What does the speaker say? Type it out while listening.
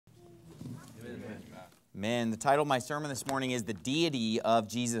Amen. The title of my sermon this morning is The Deity of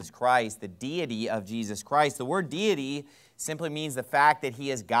Jesus Christ. The Deity of Jesus Christ. The word deity simply means the fact that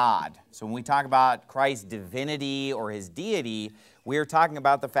He is God. So when we talk about Christ's divinity or His deity, we're talking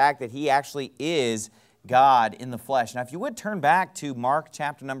about the fact that He actually is God in the flesh. Now if you would turn back to Mark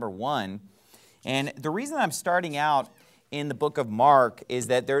chapter number 1. And the reason I'm starting out in the book of Mark is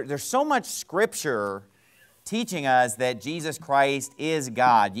that there's so much Scripture teaching us that Jesus Christ is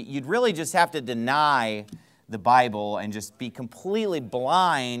God. You'd really just have to deny the Bible and just be completely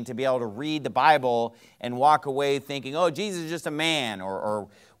blind to be able to read the Bible and walk away thinking, oh, Jesus is just a man, or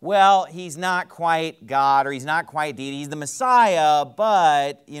well, He's not quite God, or He's not quite deity. He's the Messiah,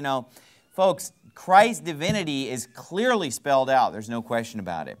 but, you know, folks, Christ's divinity is clearly spelled out. There's no question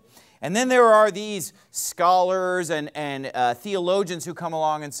about it. And then there are these scholars and theologians who come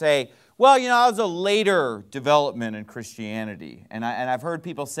along and say, well, you know, that was a later development in Christianity. And I've heard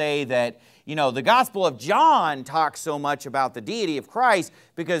people say that, you know, the Gospel of John talks so much about the deity of Christ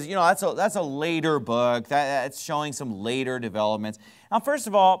because, you know, that's a later book. That's showing some later developments. Now, first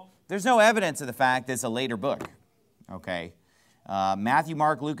of all, there's no evidence of the fact that it's a later book, okay? Matthew,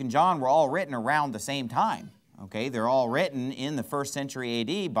 Mark, Luke, and John were all written around the same time, okay? They're all written in the 1st century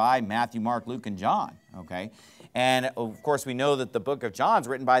A.D. by Matthew, Mark, Luke, and John, okay? And, of course, we know that the book of John is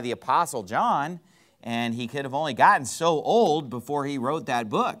written by the Apostle John, and he could have only gotten so old before he wrote that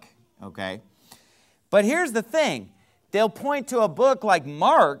book, okay? But here's the thing. They'll point to a book like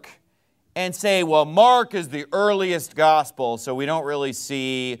Mark and say, well, Mark is the earliest gospel, so we don't really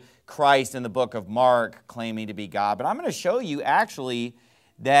see Christ in the book of Mark claiming to be God. But I'm going to show you, actually,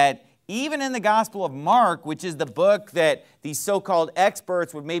 that even in the Gospel of Mark, which is the book that these so-called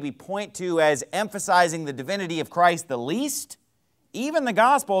experts would maybe point to as emphasizing the divinity of Christ the least, even the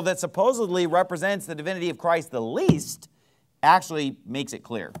Gospel that supposedly represents the divinity of Christ the least actually makes it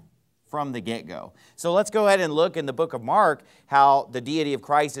clear from the get-go. So let's go ahead and look in the book of Mark how the deity of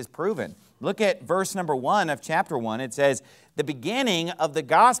Christ is proven. Look at verse number 1 of chapter 1. It says, "The beginning of the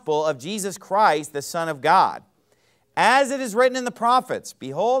gospel of Jesus Christ, the Son of God. As it is written in the prophets,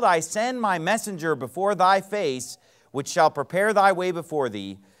 Behold, I send my messenger before thy face, which shall prepare thy way before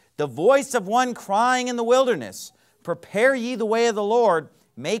thee. The voice of one crying in the wilderness, Prepare ye the way of the Lord,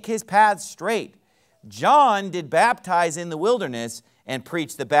 make His paths straight. John did baptize in the wilderness and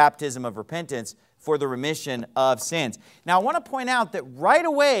preach the baptism of repentance for the remission of sins." Now, I want to point out that right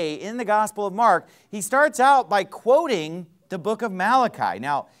away in the Gospel of Mark, he starts out by quoting the book of Malachi.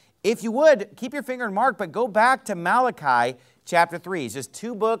 Now, if you would, keep your finger in Mark, but go back to Malachi chapter 3. It's just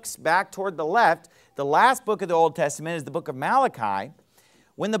 2 books back toward the left. The last book of the Old Testament is the book of Malachi.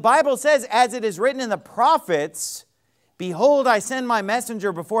 When the Bible says, as it is written in the prophets, Behold, I send my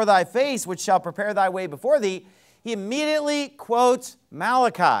messenger before thy face, which shall prepare thy way before thee, he immediately quotes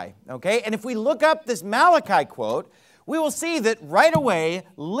Malachi, okay? And if we look up this Malachi quote, we will see that right away,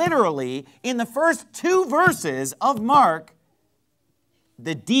 literally, in the first 2 verses of Mark,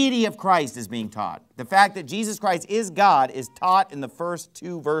 the deity of Christ is being taught. The fact that Jesus Christ is God is taught in the first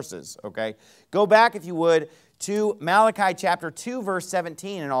 2 verses, okay? Go back, if you would, to Malachi chapter 2, verse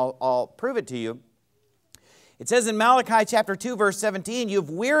 17, and I'll prove it to you. It says in Malachi chapter 2, verse 17, "You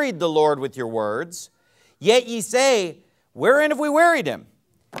have wearied the Lord with your words, yet ye say, Wherein have we wearied Him?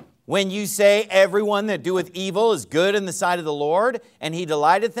 When you say, Everyone that doeth evil is good in the sight of the Lord, and He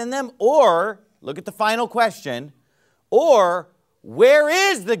delighteth in them. Or," look at the final question, "or, where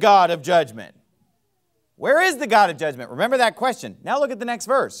is the God of judgment?" Where is the God of judgment? Remember that question. Now look at the next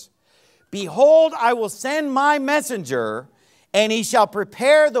verse. "Behold, I will send my messenger, and he shall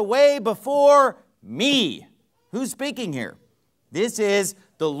prepare the way before me." Who's speaking here? This is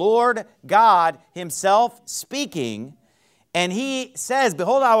the Lord God Himself speaking. And He says,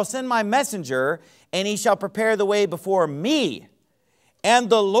 "Behold, I will send my messenger, and he shall prepare the way before me. And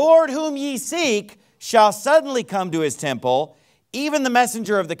the Lord whom ye seek shall suddenly come to His temple, even the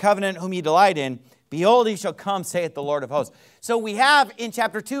messenger of the covenant whom ye delight in. Behold, He shall come, saith the Lord of hosts." So we have in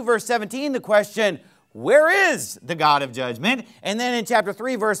chapter 2, verse 17, the question, where is the God of judgment? And then in chapter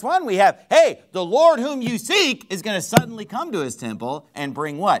 3, verse 1, we have, hey, the Lord whom you seek is going to suddenly come to His temple and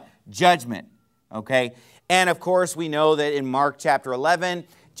bring what? Judgment. Okay? And of course, we know that in Mark chapter 11,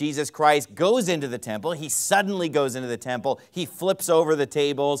 Jesus Christ goes into the temple. He suddenly goes into the temple. He flips over the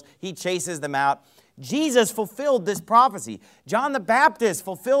tables. He chases them out. Jesus fulfilled this prophecy. John the Baptist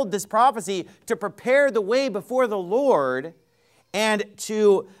fulfilled this prophecy to prepare the way before the Lord and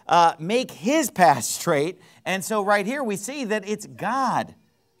to make His path straight. And so right here we see that it's God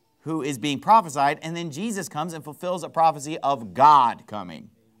who is being prophesied, and then Jesus comes and fulfills a prophecy of God coming,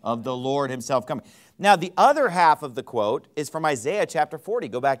 of the Lord Himself coming. Now, the other half of the quote is from Isaiah chapter 40.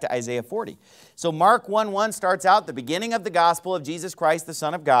 Go back to Isaiah 40. So Mark 1:1 starts out, the beginning of the gospel of Jesus Christ, the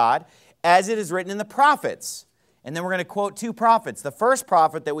Son of God, as it is written in the prophets. And then we're going to quote two prophets. The first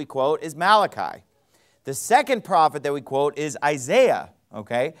prophet that we quote is Malachi. The second prophet that we quote is Isaiah.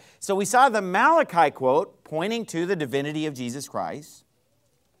 Okay? So we saw the Malachi quote pointing to the divinity of Jesus Christ.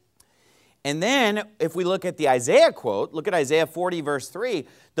 And then, if we look at the Isaiah quote, look at Isaiah 40, verse 3,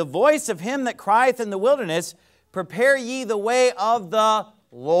 the voice of him that crieth in the wilderness, prepare ye the way of the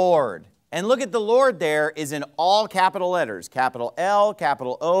Lord. And look at the Lord there is in all capital letters, capital L,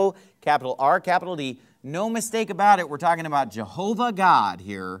 capital O, capital R, capital D. No mistake about it, we're talking about Jehovah God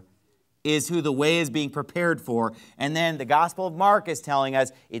here is who the way is being prepared for. And then the Gospel of Mark is telling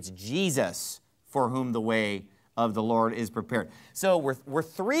us it's Jesus for whom the way of the Lord is prepared. So we're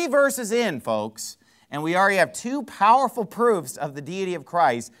 3 verses in, folks, and we already have 2 powerful proofs of the deity of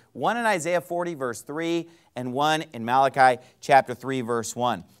Christ, one in Isaiah 40, verse 3, and one in Malachi chapter 3, verse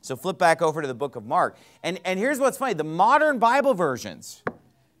 1. So flip back over to the book of Mark. And here's what's funny. The modern Bible versions,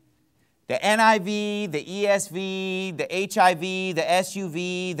 the NIV, the ESV, the HIV, the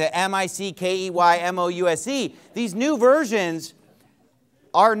SUV, the MICKEYMOUSE, these new versions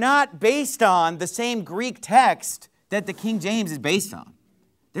are not based on the same Greek text that the King James is based on.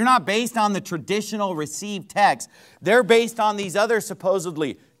 They're not based on the traditional received text. They're based on these other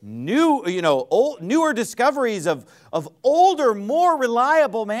supposedly newer discoveries of older, more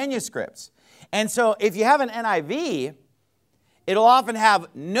reliable manuscripts. And so if you have an NIV, it'll often have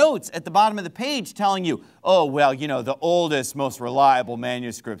notes at the bottom of the page telling you, oh, well, the oldest, most reliable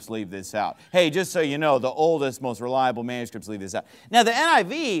manuscripts leave this out. Hey, just so you know, the oldest, most reliable manuscripts leave this out. Now, the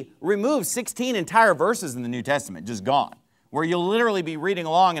NIV removes 16 entire verses in the New Testament, just gone, where you'll literally be reading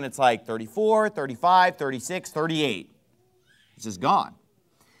along and it's like 34, 35, 36, 38. It's just gone.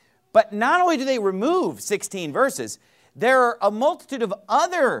 But not only do they remove 16 verses, there are a multitude of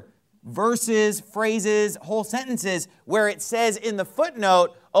other verses, phrases, whole sentences where it says in the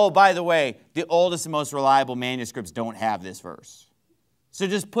footnote, oh, by the way, the oldest and most reliable manuscripts don't have this verse. So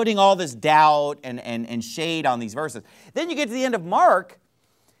just putting all this doubt and shade on these verses. Then you get to the end of Mark,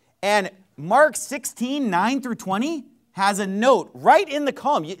 and Mark 16, 9 through 20 has a note right in the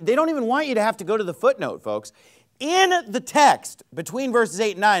column. They don't even want you to have to go to the footnote, folks. In the text, between verses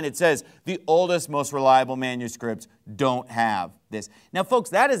 8 and 9, it says, the oldest, most reliable manuscripts don't have this. Now,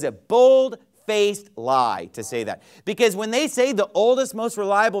 folks, that is a bold-faced lie to say that. Because when they say the oldest, most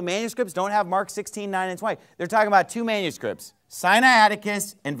reliable manuscripts don't have Mark 16, 9, and 20, they're talking about 2 manuscripts,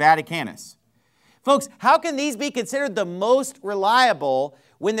 Sinaiticus and Vaticanus. Folks, how can these be considered the most reliable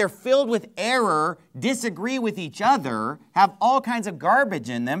when they're filled with error, disagree with each other, have all kinds of garbage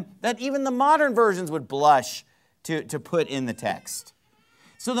in them that even the modern versions would blush to put in the text?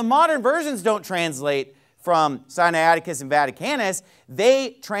 So the modern versions don't translate from Sinaiticus and Vaticanus.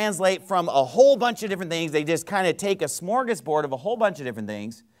 They translate from a whole bunch of different things. They just kind of take a smorgasbord of a whole bunch of different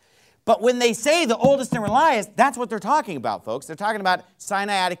things. But when they say the oldest and reliest, that's what they're talking about, folks. They're talking about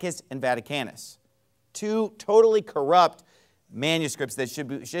Sinaiticus and Vaticanus. 2 totally corrupt manuscripts that should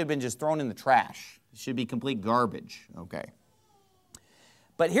have been just thrown in the trash. It should be complete garbage, okay?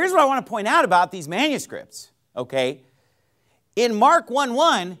 But here's what I want to point out about these manuscripts, okay? In Mark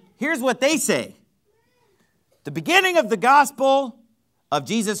 1:1, here's what they say. The beginning of the gospel of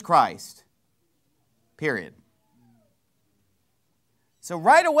Jesus Christ, period. So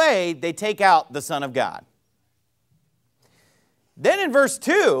right away, they take out the Son of God. Then in verse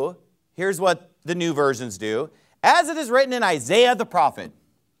 2, here's what the new versions do. As it is written in Isaiah the prophet.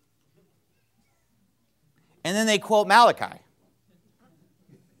 And then they quote Malachi,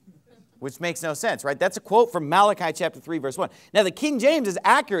 which makes no sense, right? That's a quote from Malachi chapter 3, verse 1. Now, the King James is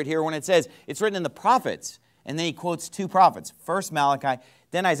accurate here when it says it's written in the prophets, and then he quotes 2 prophets, first Malachi,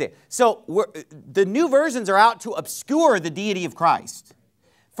 then Isaiah. So the new versions are out to obscure the deity of Christ.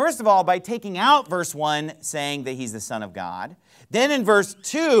 First of all, by taking out verse 1 saying that he's the Son of God. Then in verse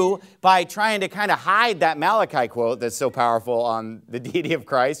 2, by trying to kind of hide that Malachi quote that's so powerful on the deity of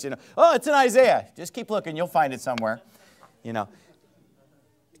Christ. Oh, it's in Isaiah. Just keep looking. You'll find it somewhere.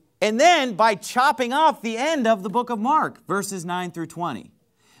 And then by chopping off the end of the book of Mark, verses 9 through 20,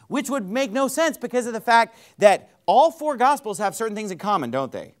 which would make no sense because of the fact that all 4 Gospels have certain things in common,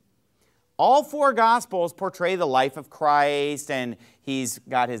 don't they? All 4 Gospels portray the life of Christ, and he's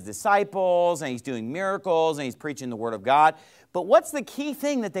got his disciples, and he's doing miracles, and he's preaching the Word of God. But what's the key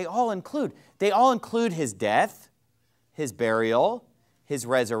thing that they all include? They all include his death, his burial, his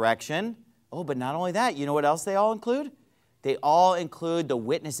resurrection. Oh, but not only that, you know what else they all include? They all include the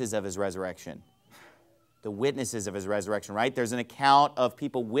witnesses of his resurrection. The witnesses of his resurrection, right? There's an account of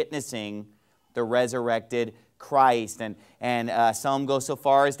people witnessing the resurrected Christ. And some go so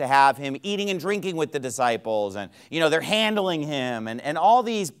far as to have him eating and drinking with the disciples. And, they're handling him and all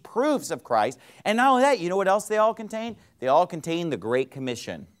these proofs of Christ. And not only that, you know what else they all contain? They all contain the Great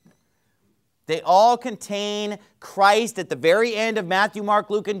Commission. They all contain Christ at the very end of Matthew, Mark,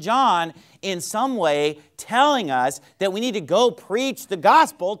 Luke, and John in some way telling us that we need to go preach the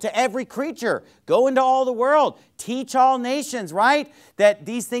gospel to every creature. Go into all the world. Teach all nations, right? That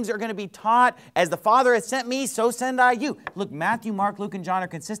these things are going to be taught. As the Father has sent me, so send I you. Look, Matthew, Mark, Luke, and John are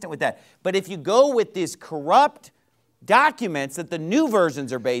consistent with that. But if you go with these corrupt documents that the new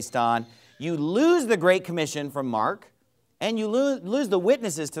versions are based on, you lose the Great Commission from Mark. And you lose the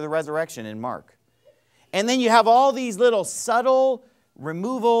witnesses to the resurrection in Mark. And then you have all these little subtle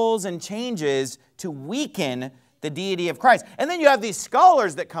removals and changes to weaken the deity of Christ. And then you have these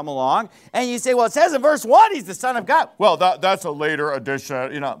scholars that come along and you say, well, it says in verse 1 he's the Son of God. Well, that's a later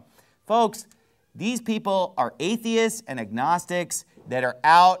addition, Folks, these people are atheists and agnostics that are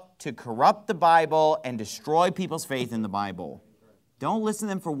out to corrupt the Bible and destroy people's faith in the Bible. Don't listen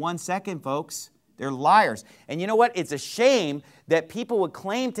to them for 1 second, folks. They're liars. And you know what? It's a shame that people would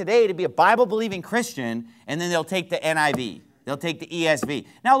claim today to be a Bible-believing Christian, and then they'll take the NIV. They'll take the ESV.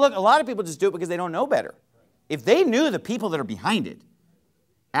 Now, look, a lot of people just do it because they don't know better. If they knew the people that are behind it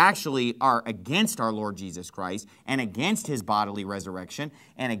actually are against our Lord Jesus Christ and against his bodily resurrection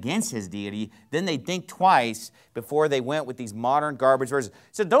and against his deity, then they'd think twice before they went with these modern garbage verses.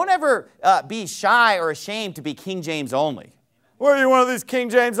 So don't ever be shy or ashamed to be King James only. What, are you one of these King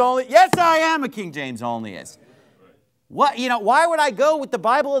James only? Yes, I am a King James onlyist. What, why would I go with the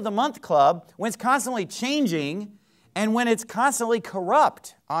Bible of the Month Club when it's constantly changing and when it's constantly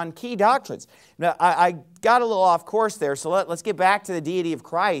corrupt on key doctrines? Now, I got a little off course there, so let's get back to the deity of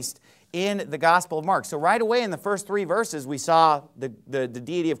Christ in the Gospel of Mark. So right away in the first 3 verses, we saw the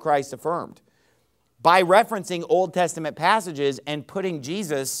deity of Christ affirmed by referencing Old Testament passages and putting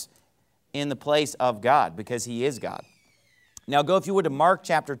Jesus in the place of God because he is God. Now go, if you would, to Mark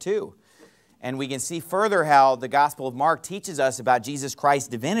chapter 2, and we can see further how the Gospel of Mark teaches us about Jesus Christ's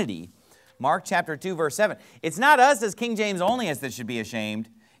divinity. Mark chapter 2, verse 7. It's not us as King James onlyists that should be ashamed.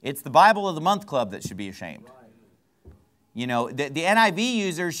 It's the Bible of the Month Club that should be ashamed. The NIV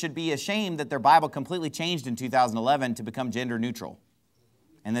users should be ashamed that their Bible completely changed in 2011 to become gender neutral,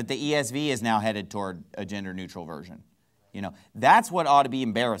 and that the ESV is now headed toward a gender neutral version. That's what ought to be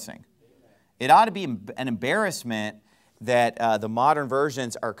embarrassing. It ought to be an embarrassment that the modern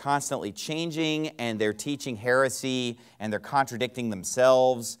versions are constantly changing and they're teaching heresy and they're contradicting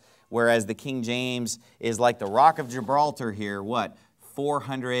themselves, whereas the King James is like the Rock of Gibraltar here,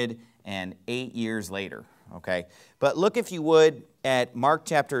 408 years later, okay? But look, if you would, at Mark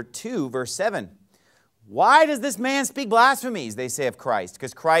chapter 2, verse 7. Why does this man speak blasphemies, they say of Christ?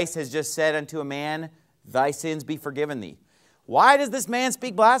 Because Christ has just said unto a man, thy sins be forgiven thee. Why does this man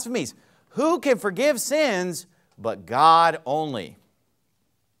speak blasphemies? Who can forgive sins but God only?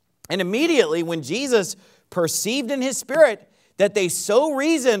 And immediately when Jesus perceived in his spirit that they so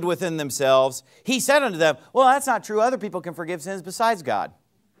reasoned within themselves, he said unto them, well, that's not true. Other people can forgive sins besides God.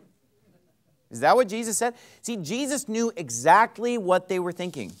 Is that what Jesus said? See, Jesus knew exactly what they were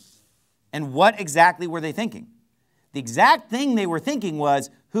thinking. And what exactly were they thinking? The exact thing they were thinking was,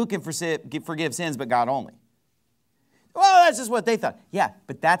 who can forgive sins but God only? Well, that's just what they thought. Yeah,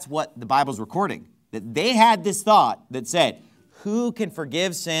 but that's what the Bible's recording. That they had this thought that said, who can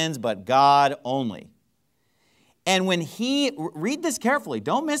forgive sins but God only? And when read this carefully,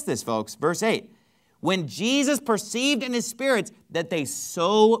 don't miss this, folks, verse 8. When Jesus perceived in his spirits that they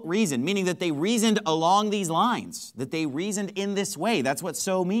so reasoned, meaning that they reasoned along these lines, that they reasoned in this way, that's what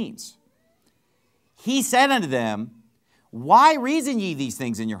so means. He said unto them, why reason ye these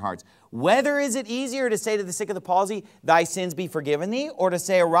things in your hearts? Whether is it easier to say to the sick of the palsy, thy sins be forgiven thee, or to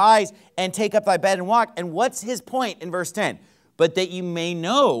say, arise and take up thy bed and walk? And what's his point in verse 10? But that you may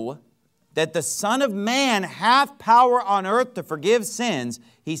know that the Son of Man hath power on earth to forgive sins,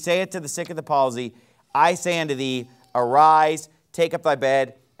 he saith to the sick of the palsy, I say unto thee, arise, take up thy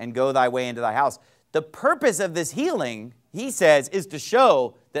bed, and go thy way into thy house. The purpose of this healing, he says, is to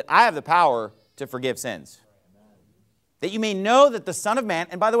show that I have the power to forgive sins. That you may know that the Son of Man,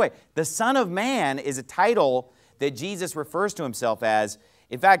 and by the way, the Son of Man is a title that Jesus refers to himself as.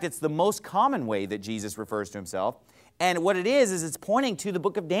 In fact, it's the most common way that Jesus refers to himself. And what it is it's pointing to the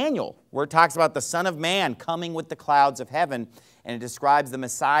book of Daniel, where it talks about the Son of Man coming with the clouds of heaven, and it describes the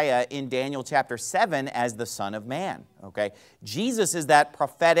Messiah in Daniel chapter 7 as the Son of Man, okay? Jesus is that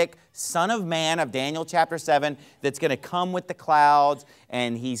prophetic Son of Man of Daniel chapter 7 that's going to come with the clouds,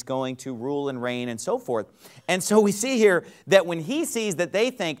 and he's going to rule and reign and so forth. And so we see here that when he sees that they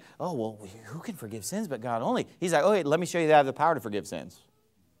think, oh, well, who can forgive sins but God only? He's like, oh, wait, let me show you that I have the power to forgive sins.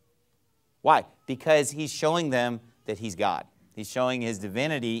 Why? Because he's showing them that he's God. He's showing his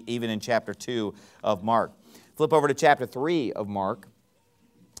divinity even in chapter 2 of Mark. Flip over to chapter 3 of Mark.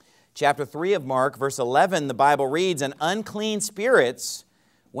 Chapter 3 of Mark, verse 11, the Bible reads, and unclean spirits,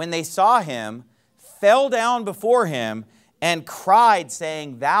 when they saw him, fell down before him and cried,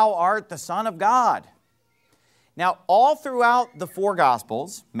 saying, thou art the Son of God. Now, all throughout the four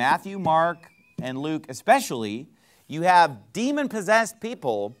Gospels, Matthew, Mark, and Luke especially, you have demon-possessed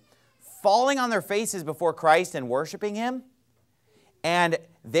people falling on their faces before Christ and worshiping him. And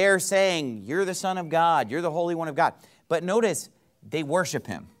they're saying, you're the Son of God, you're the Holy One of God. But notice, they worship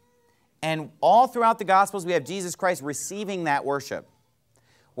him. And all throughout the Gospels, we have Jesus Christ receiving that worship.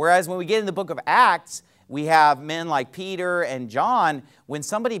 Whereas when we get in the book of Acts, we have men like Peter and John, when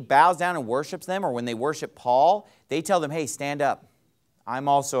somebody bows down and worships them, or when they worship Paul, they tell them, hey, stand up. I'm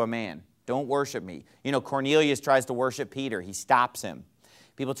also a man. Don't worship me. You know, Cornelius tries to worship Peter. He stops him.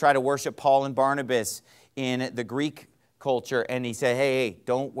 People try to worship Paul and Barnabas in the Greek culture, and he said, hey,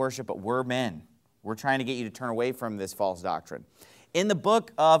 don't worship, but we're men. We're trying to get you to turn away from this false doctrine. In the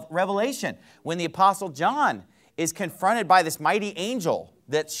book of Revelation, when the Apostle John is confronted by this mighty angel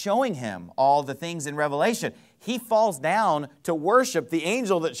that's showing him all the things in Revelation, he falls down to worship the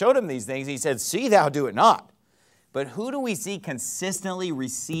angel that showed him these things. He said, see thou do it not. But who do we see consistently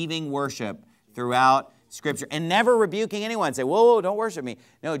receiving worship throughout Scripture and never rebuking anyone? Say, whoa, whoa, don't worship me.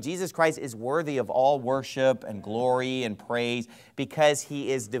 No, Jesus Christ is worthy of all worship and glory and praise because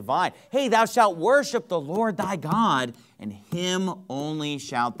he is divine. Hey, thou shalt worship the Lord thy God, and him only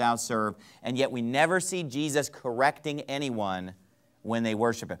shalt thou serve. And yet we never see Jesus correcting anyone when they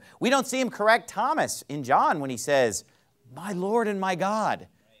worship him. We don't see him correct Thomas in John when he says, my Lord and my God.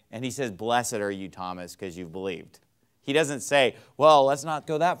 And he says, blessed are you, Thomas, because you've believed. He doesn't say, well, let's not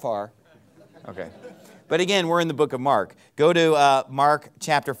go that far. Okay. But again, we're in the book of Mark. Go to Mark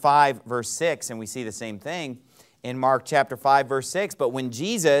chapter 5, verse 6, and we see the same thing in Mark chapter 5, verse 6. But when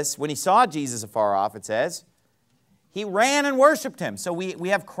he saw Jesus afar off, it says, he ran and worshiped him. So we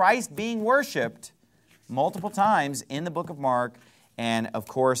have Christ being worshiped multiple times in the book of Mark, and of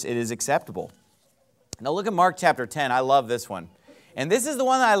course it is acceptable. Now look at Mark chapter 10. I love this one. And this is the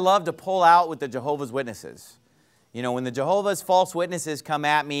one that I love to pull out with the Jehovah's Witnesses. You know, when the Jehovah's false witnesses come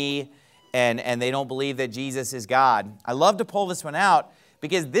at me and they don't believe that Jesus is God, I love to pull this one out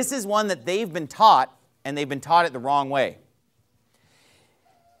because this is one that they've been taught, and they've been taught it the wrong way.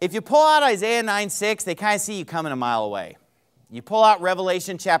 If you pull out Isaiah 9:6, they kind of see you coming a mile away. You pull out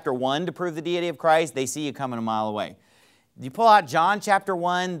Revelation chapter 1 to prove the deity of Christ, they see you coming a mile away. You pull out John chapter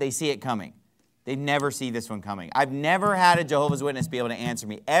 1, they see it coming. They never see this one coming. I've never had a Jehovah's Witness be able to answer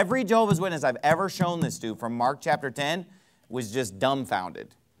me. Every Jehovah's Witness I've ever shown this to from Mark chapter 10 was just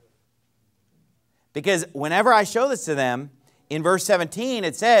dumbfounded. Because whenever I show this to them, in verse 17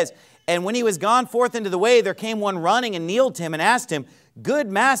 it says, and when he was gone forth into the way, there came one running and kneeled to him and asked him, good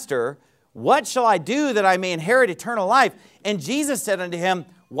master, what shall I do that I may inherit eternal life? And Jesus said unto him,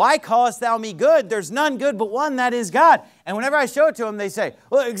 why callest thou me good? There's none good but one, that is God. And whenever I show it to them, they say,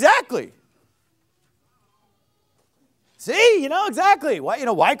 well, exactly. See, exactly.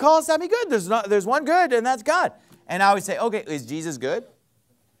 Why callest thou me good? There's one good, and that's God. And I always say, okay, is Jesus good?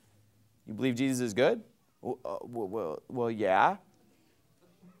 You believe Jesus is good? Well, yeah.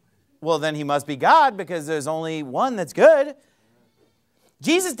 Well, then he must be God because there's only one that's good.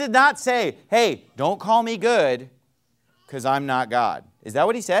 Jesus did not say, hey, don't call me good because I'm not God. Is that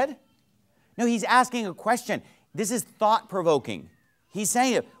what he said? No, he's asking a question. This is thought-provoking. He's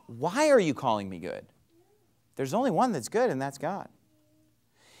saying, why are you calling me good? There's only one that's good, and that's God.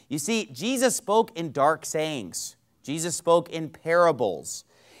 You see, Jesus spoke in dark sayings. Jesus spoke in parables.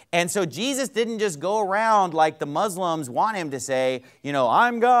 And so Jesus didn't just go around like the Muslims want him to say,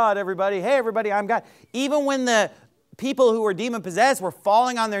 I'm God, everybody. Hey, everybody, I'm God. Even when the people who were demon-possessed were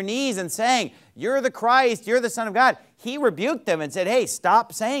falling on their knees and saying, you're the Christ, you're the Son of God, he rebuked them and said, hey,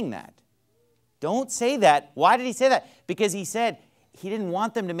 stop saying that. Don't say that. Why did he say that? Because he said he didn't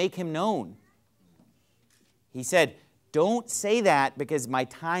want them to make him known. He said, don't say that because my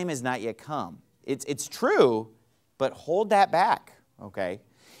time has not yet come. It's true, but hold that back, okay?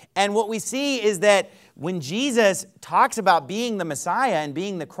 And what we see is that when Jesus talks about being the Messiah and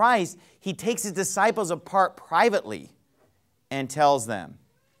being the Christ, he takes his disciples apart privately and tells them,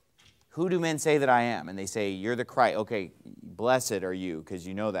 who do men say that I am? And they say, you're the Christ. Okay, blessed are you, because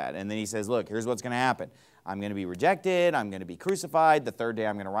you know that. And then he says, look, here's what's going to happen. I'm going to be rejected. I'm going to be crucified. The third day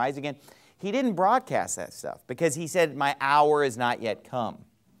I'm going to rise again. He didn't broadcast that stuff because he said, my hour is not yet come.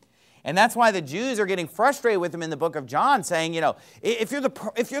 And that's why the Jews are getting frustrated with him in the book of John, saying, you know, if you're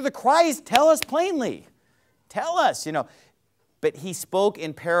the Christ, tell us plainly. Tell us, you know. But he spoke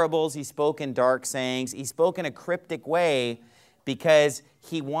in parables. He spoke in dark sayings. He spoke in a cryptic way because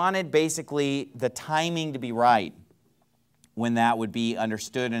he wanted basically the timing to be right when that would be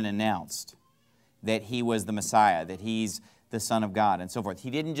understood and announced, that he was the Messiah, that he's the Son of God, and so forth. He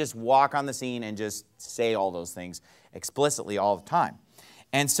didn't just walk on the scene and just say all those things explicitly all the time.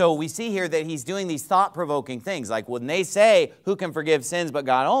 And so we see here that he's doing these thought-provoking things. Like when they say, who can forgive sins but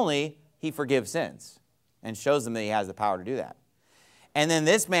God only, he forgives sins and shows them that he has the power to do that. And then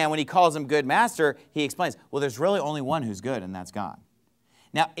this man, when he calls him good master, he explains, well, there's really only one who's good, and that's God.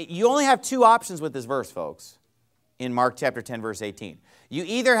 Now, you only have two options with this verse, folks, in Mark chapter 10, verse 18. You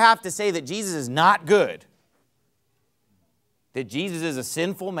either have to say that Jesus is not good, that Jesus is a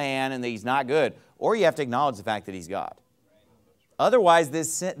sinful man and that he's not good, or you have to acknowledge the fact that he's God. Otherwise,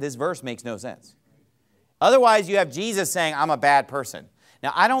 this verse makes no sense. Otherwise, you have Jesus saying, I'm a bad person.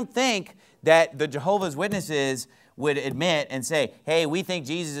 Now, I don't think that the Jehovah's Witnesses would admit and say, hey, we think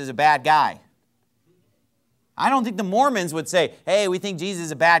Jesus is a bad guy. I don't think the Mormons would say, hey, we think Jesus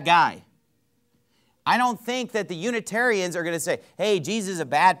is a bad guy. I don't think that the Unitarians are going to say, hey, Jesus is a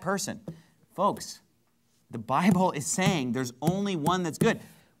bad person. Folks, the Bible is saying there's only one that's good.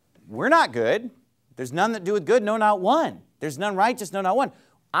 We're not good. There's none that doeth good, no, not one. There's none righteous, no, not one.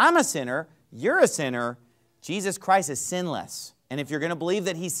 I'm a sinner. You're a sinner. Jesus Christ is sinless. And if you're going to believe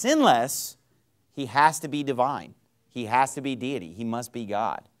that he's sinless, he has to be divine. He has to be deity. He must be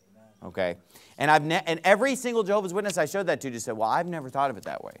God. Okay? And every single Jehovah's Witness I showed that to just said, well, I've never thought of it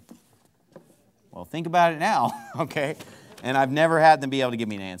that way. Well, think about it now, okay? And I've never had them be able to give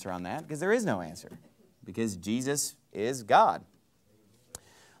me an answer on that because there is no answer. Because Jesus is God.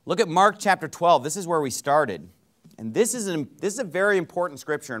 Look at Mark chapter 12. This is where we started. And this is a very important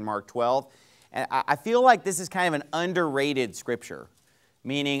scripture in Mark 12. And I feel like this is kind of an underrated scripture.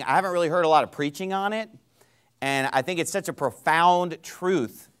 Meaning, I haven't really heard a lot of preaching on it. And I think it's such a profound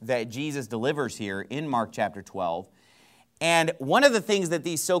truth that Jesus delivers here in Mark chapter 12. And one of the things that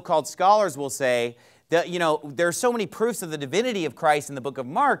these so-called scholars will say, that, you know, there's so many proofs of the divinity of Christ in the book of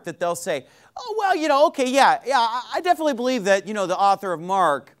Mark that they'll say, oh, well, you know, okay, yeah, I definitely believe that, you know, the author of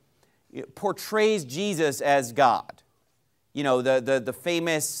Mark portrays Jesus as God. You know, the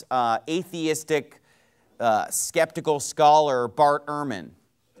famous atheistic, skeptical scholar Bart Ehrman,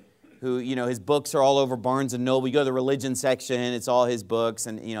 who, you know, his books are all over Barnes & Noble. You go to the religion section, it's all his books,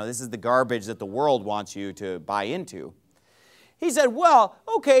 and, you know, this is the garbage that the world wants you to buy into. He said, well,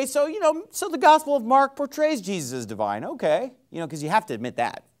 okay, so, you know, so the Gospel of Mark portrays Jesus as divine. Okay, you know, because you have to admit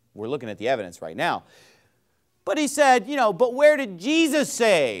that. We're looking at the evidence right now. But he said, you know, but where did Jesus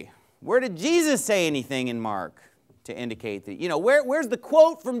say? Where did Jesus say anything in Mark to indicate that, you know, where's the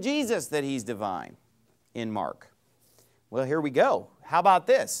quote from Jesus that he's divine in Mark? Well, here we go. How about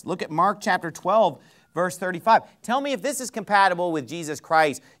this? Look at Mark chapter 12, verse 35. Tell me if this is compatible with Jesus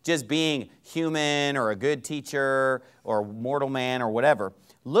Christ just being human or a good teacher or mortal man or whatever.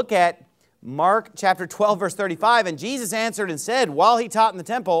 Look at Mark chapter 12, verse 35. And Jesus answered and said, while he taught in the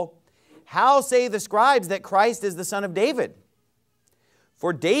temple, how say the scribes that Christ is the son of David?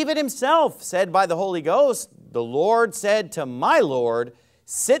 For David himself said by the Holy Ghost, the Lord said to my Lord,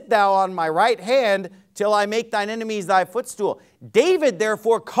 sit thou on my right hand till I make thine enemies thy footstool. David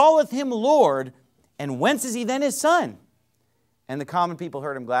therefore calleth him Lord, and whence is he then his son? And the common people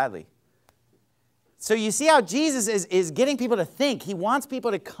heard him gladly. So you see how Jesus is getting people to think. He wants people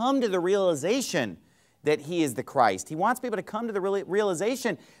to come to the realization that he is the Christ. He wants people to come to the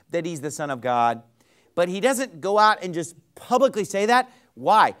realization that he's the Son of God. But he doesn't go out and just publicly say that.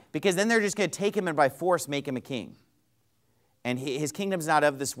 Why? Because then they're just going to take him and by force make him a king. And his kingdom's not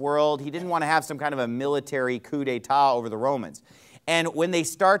of this world. He didn't want to have some kind of a military coup d'etat over the Romans. And when they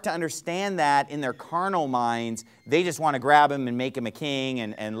start to understand that in their carnal minds, they just want to grab him and make him a king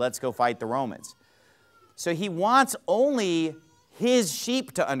and let's go fight the Romans. So he wants only his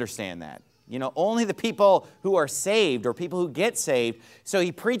sheep to understand that. You know, only the people who are saved or people who get saved. So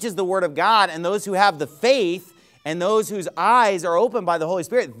he preaches the Word of God, and those who have the faith and those whose eyes are opened by the Holy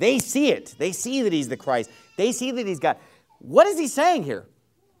Spirit, they see it. They see that he's the Christ. They see that he's God. What is he saying here?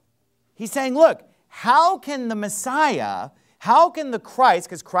 He's saying, look, how can the Messiah, how can the Christ,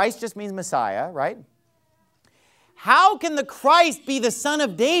 because Christ just means Messiah, right? How can the Christ be the son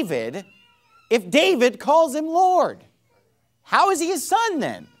of David if David calls him Lord? How is he his son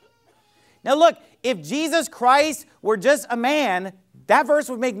then? Now look, if Jesus Christ were just a man, that verse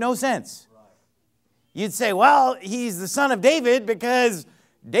would make no sense. You'd say, well, he's the son of David because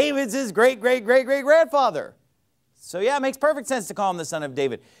David's his great-great-great-great-grandfather. So yeah, it makes perfect sense to call him the son of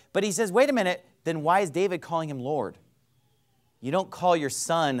David. But he says, wait a minute, then why is David calling him Lord? You don't call your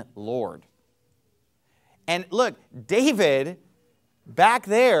son Lord. And look, David, back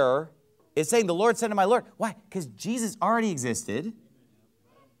there, is saying, the Lord said to my Lord. Why? Because Jesus already existed.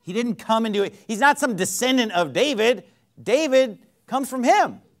 He didn't come and do it. He's not some descendant of David. David comes from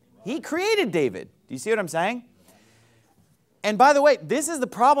him. He created David. Do you see what I'm saying? And by the way, this is the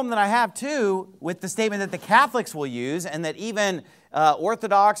problem that I have too with the statement that the Catholics will use and that even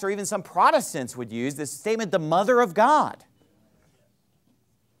Orthodox or even some Protestants would use, this statement, the Mother of God.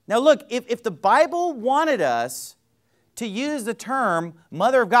 Now look, if the Bible wanted us to use the term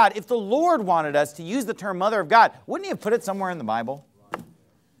Mother of God, if the Lord wanted us to use the term Mother of God, wouldn't He have put it somewhere in the Bible?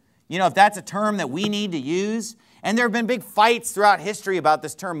 You know, if that's a term that we need to use, and there have been big fights throughout history about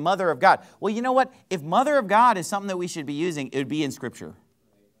this term Mother of God. Well, you know what? If Mother of God is something that we should be using, it would be in Scripture.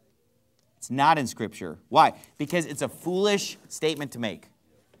 It's not in Scripture. Why? Because it's a foolish statement to make.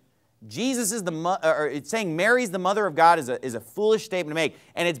 Jesus is it's saying Mary's the Mother of God is a foolish statement to make,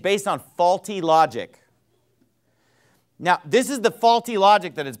 and it's based on faulty logic. Now, this is the faulty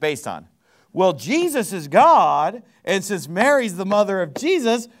logic that it's based on. Well, Jesus is God, and since Mary's the mother of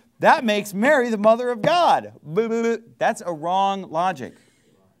Jesus, that makes Mary the mother of God. That's a wrong logic.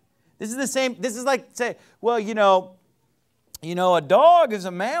 This is the same, this is like say, well, you know, a dog is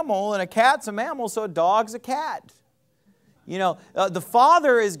a mammal and a cat's a mammal, so a dog's a cat. You know, the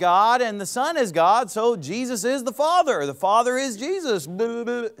Father is God and the Son is God, so Jesus is the Father. The Father is Jesus.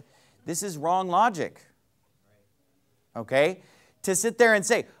 This is wrong logic. Okay? To sit there and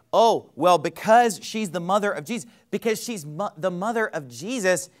say, oh, well, because she's the mother of Jesus, because she's the mother of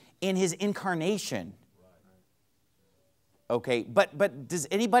Jesus in His incarnation. Okay, but does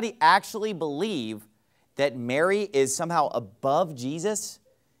anybody actually believe that Mary is somehow above Jesus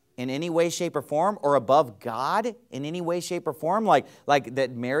in any way, shape, or form, or above God in any way, shape, or form? Like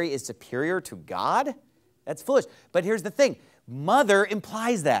that Mary is superior to God? That's foolish. But here's the thing. Mother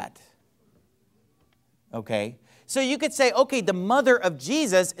implies that. Okay? So you could say, okay, the mother of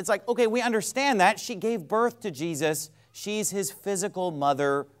Jesus, it's like, okay, we understand that. She gave birth to Jesus. She's His physical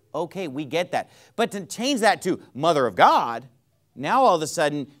mother. Okay, we get that. But to change that to mother of God, now all of a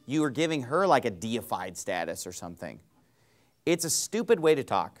sudden you are giving her like a deified status or something. It's a stupid way to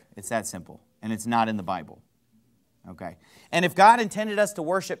talk. It's that simple. And it's not in the Bible. Okay? And if God intended us to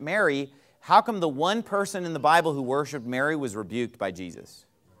worship Mary, how come the one person in the Bible who worshiped Mary was rebuked by Jesus?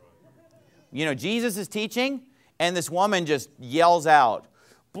 You know, Jesus is teaching, and this woman just yells out,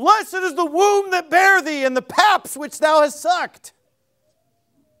 "Blessed is the womb that bare thee, and the paps which thou hast sucked."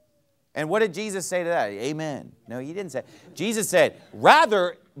 And what did Jesus say to that? Amen. No, He didn't say. Jesus said,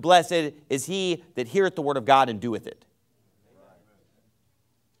 rather blessed is he that heareth the word of God and doeth it.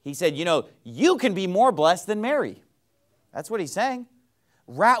 He said, you know, you can be more blessed than Mary. That's what He's saying.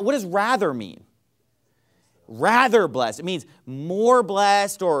 What does rather mean? Rather blessed. It means more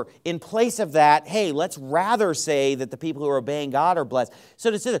blessed, or in place of that, hey, let's rather say that the people who are obeying God are blessed. So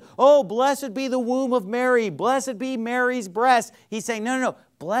to say, oh, blessed be the womb of Mary, blessed be Mary's breast. He's saying, no, no, no.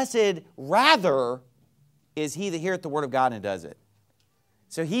 Blessed rather is he that heareth the word of God and does it.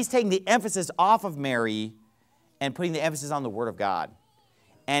 So He's taking the emphasis off of Mary and putting the emphasis on the word of God.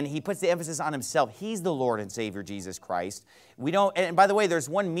 And He puts the emphasis on Himself. He's the Lord and Savior, Jesus Christ. And by the way, there's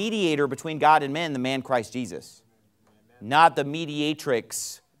one mediator between God and men, the man Christ Jesus. Not the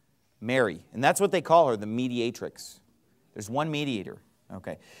mediatrix, Mary. And that's what they call her, the mediatrix. There's one mediator.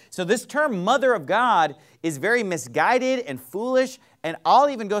 Okay. So this term, Mother of God, is very misguided and foolish, and I'll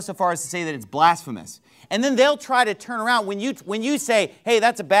even go so far as to say that it's blasphemous. And then they'll try to turn around. When you say, hey,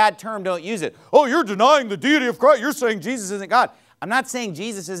 that's a bad term, don't use it. Oh, you're denying the deity of Christ. You're saying Jesus isn't God. I'm not saying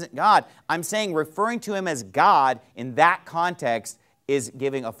Jesus isn't God. I'm saying referring to Him as God in that context is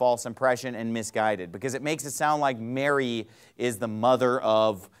giving a false impression and misguided, because it makes it sound like Mary is the mother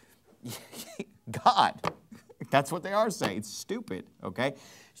of God. That's what they are saying. It's stupid, okay?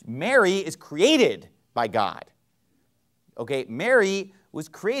 Mary is created by God. Okay, Mary was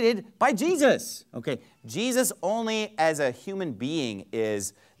created by Jesus. Okay, Jesus only as a human being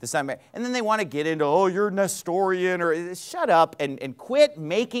is the Son of Mary. And then they want to get into, oh, you're Nestorian, or shut up and quit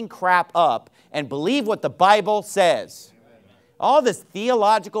making crap up and believe what the Bible says. All this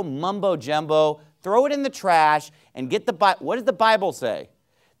theological mumbo-jumbo, throw it in the trash and get the Bible. What does the Bible say?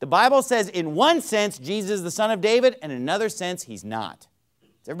 The Bible says in one sense Jesus is the son of David, and in another sense he's not.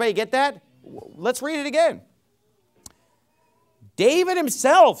 Does everybody get that? Let's read it again. David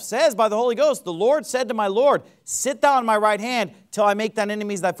himself says by the Holy Ghost, the Lord said to my Lord, sit thou on my right hand till I make thine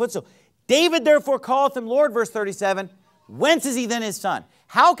enemies thy footstool. David therefore calleth him Lord, verse 37. Whence is he then his son?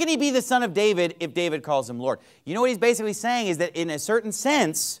 How can he be the son of David if David calls him Lord? You know what he's basically saying is that in a certain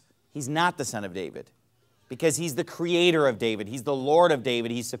sense, he's not the son of David because he's the creator of David. He's the Lord of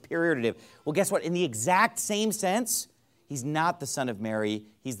David. He's superior to David. Well, guess what? In the exact same sense, he's not the son of Mary.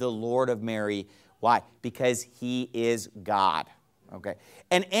 He's the Lord of Mary. Why? Because he is God. Okay.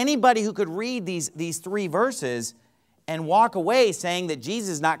 And anybody who could read these three verses and walk away saying that Jesus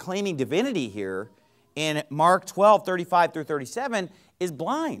is not claiming divinity here in Mark 12, 35 through 37 is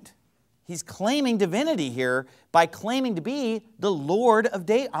blind. He's claiming divinity here by claiming to be the Lord of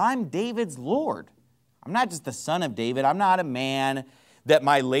David. I'm David's Lord. I'm not just the son of David. I'm not a man that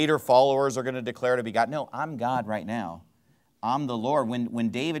my later followers are going to declare to be God. No, I'm God right now. I'm the Lord. When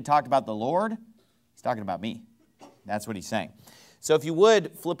David talked about the Lord, he's talking about me. That's what he's saying. So if you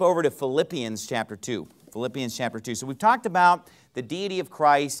would, flip over to Philippians chapter 2. Philippians chapter 2. So we've talked about the deity of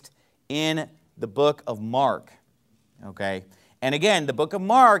Christ in the book of Mark. Okay? And again, the book of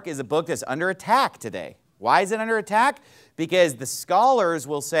Mark is a book that's under attack today. Why is it under attack? Because the scholars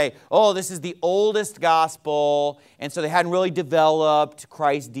will say, oh, this is the oldest gospel, and so they hadn't really developed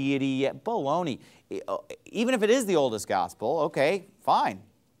Christ's deity yet. Baloney. Even if it is the oldest gospel, okay, fine.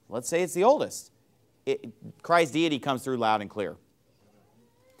 Let's say it's the oldest. Christ's deity comes through loud and clear.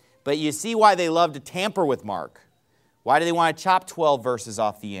 But you see why they love to tamper with Mark. Why do they want to chop 12 verses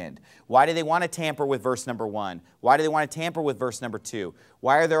off the end? Why do they want to tamper with verse number 1? Why do they want to tamper with verse number 2?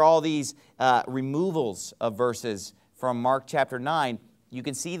 Why are there all these removals of verses from Mark chapter 9? You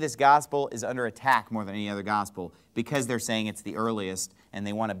can see this gospel is under attack more than any other gospel because they're saying it's the earliest and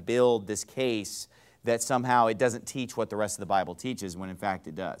they want to build this case that somehow it doesn't teach what the rest of the Bible teaches when in fact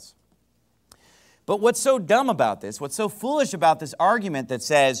it does. But what's so dumb about this, what's so foolish about this argument that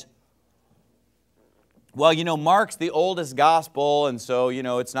says, well, you know, Mark's the oldest gospel, and so, you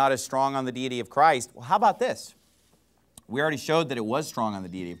know, it's not as strong on the deity of Christ. Well, how about this? We already showed that it was strong on the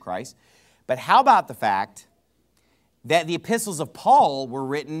deity of Christ. But how about the fact that the epistles of Paul were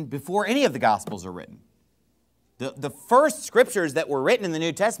written before any of the gospels are written? The first scriptures that were written in the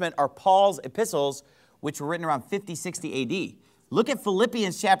New Testament are Paul's epistles, which were written around 50, 60 A.D. Look at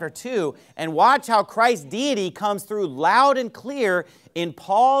Philippians chapter 2 and watch how Christ's deity comes through loud and clear in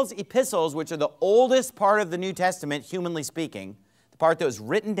Paul's epistles, which are the oldest part of the New Testament, humanly speaking, the part that was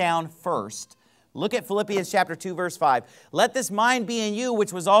written down first. Look at Philippians chapter 2, verse 5. Let this mind be in you,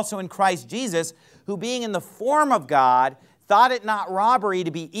 which was also in Christ Jesus, who being in the form of God, thought it not robbery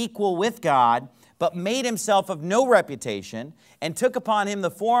to be equal with God, but made himself of no reputation, and took upon him the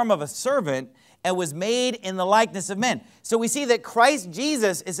form of a servant, and was made in the likeness of men. So we see that Christ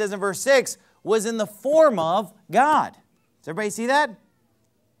Jesus, it says in verse 6, was in the form of God. Does everybody see that?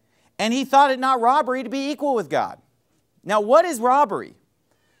 And he thought it not robbery to be equal with God. Now, what is robbery?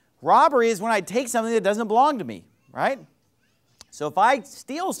 Robbery is when I take something that doesn't belong to me, right? So if I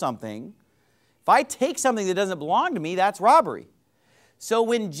steal something, if I take something that doesn't belong to me, that's robbery. So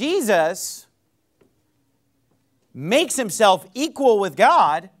when Jesus makes himself equal with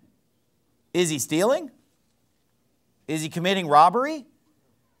God, is he stealing? Is he committing robbery?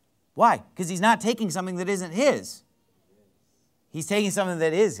 Why? Because he's not taking something that isn't his. He's taking something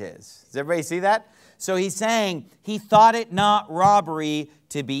that is his. Does everybody see that? So he's saying he thought it not robbery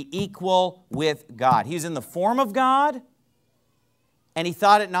to be equal with God. He was in the form of God, and he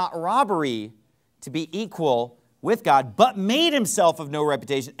thought it not robbery to be equal with God, but made himself of no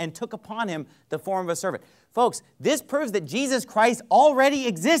reputation and took upon him the form of a servant. Folks, this proves that Jesus Christ already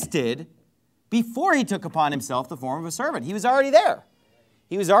existed before he took upon himself the form of a servant. He was already there.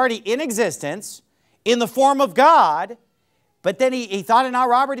 He was already in existence in the form of God, but then he thought it not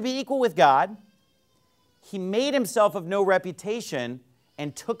robbery to be equal with God. He made himself of no reputation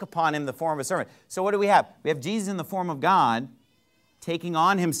and took upon him the form of a servant. So what do we have? We have Jesus in the form of God taking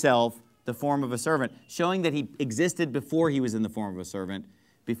on himself the form of a servant, showing that he existed before he was in the form of a servant.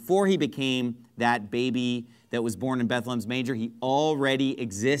 Before he became that baby that was born in Bethlehem's manger, he already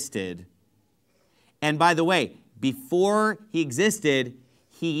existed. And by the way, before he existed,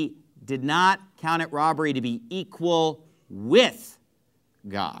 he did not count it robbery to be equal with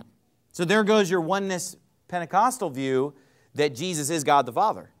God. So there goes your oneness Pentecostal view that Jesus is God the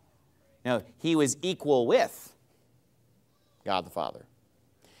Father. No, he was equal with God the Father.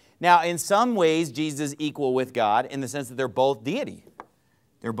 Now, in some ways, Jesus is equal with God in the sense that they're both deity.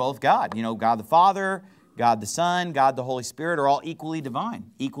 They're both God. You know, God the Father, God the Son, God the Holy Spirit are all equally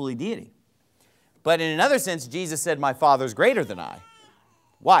divine, equally deity. But in another sense, Jesus said, my Father's greater than I.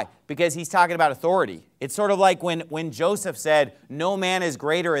 Why? Because he's talking about authority. It's sort of like when Joseph said, no man is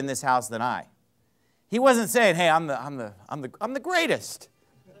greater in this house than I. He wasn't saying, hey, I'm the greatest.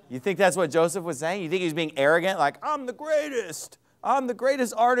 You think that's what Joseph was saying? You think he was being arrogant, like, I'm the greatest. I'm the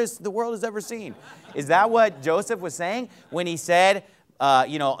greatest artist the world has ever seen. Is that what Joseph was saying when he said,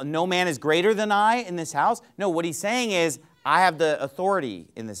 no man is greater than I in this house? No, what he's saying is, I have the authority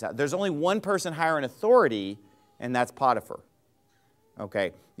in this house. There's only one person higher in authority, and that's Potiphar.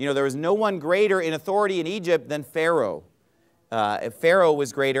 Okay, you know, there was no one greater in authority in Egypt than Pharaoh. Pharaoh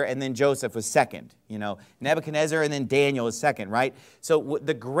was greater, and then Joseph was second. You know, Nebuchadnezzar and then Daniel is second, right? So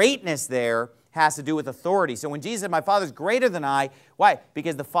the greatness there has to do with authority. So when Jesus said, my Father's greater than I, why?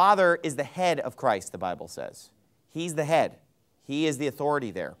 Because the Father is the head of Christ, the Bible says. He's the head. He is the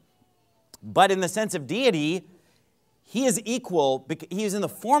authority there. But in the sense of deity, he is equal. He is in the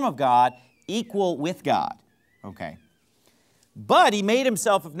form of God, equal with God. Okay. But he made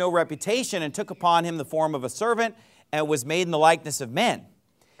himself of no reputation and took upon him the form of a servant and was made in the likeness of men.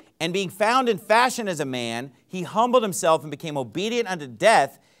 And being found in fashion as a man, he humbled himself and became obedient unto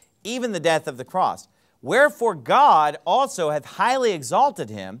death, even the death of the cross. Wherefore God also hath highly exalted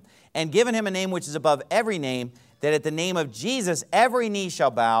him and given him a name which is above every name, that at the name of Jesus every knee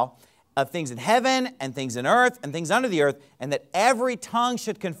shall bow, of things in heaven and things in earth and things under the earth, and that every tongue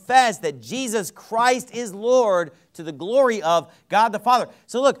should confess that Jesus Christ is Lord, to the glory of God the Father.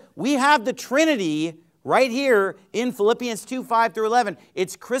 So look, we have the Trinity right here in Philippians 2, 5 through 11.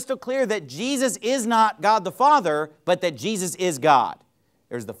 It's crystal clear that Jesus is not God the Father, but that Jesus is God.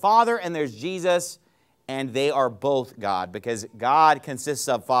 There's the Father and there's Jesus, and they are both God, because God consists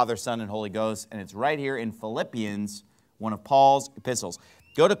of Father, Son, and Holy Ghost, and it's right here in Philippians, one of Paul's epistles.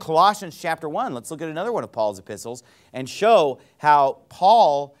 Go to Colossians chapter 1. Let's look at another one of Paul's epistles and show how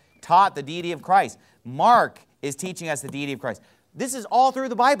Paul taught the deity of Christ. Mark is teaching us the deity of Christ. This is all through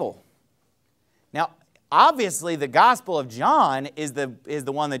the Bible. Now, obviously, the Gospel of John is the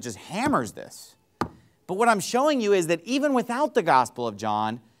one that just hammers this. But what I'm showing you is that even without the Gospel of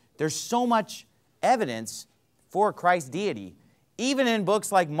John, there's so much evidence for Christ's deity. Even in books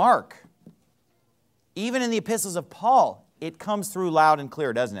like Mark, even in the epistles of Paul, it comes through loud and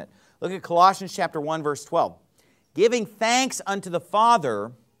clear, doesn't it? Look at Colossians chapter 1, verse 12. Giving thanks unto the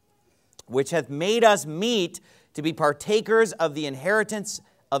Father, which hath made us meet to be partakers of the inheritance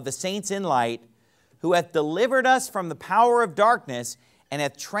of the saints in light, who hath delivered us from the power of darkness, and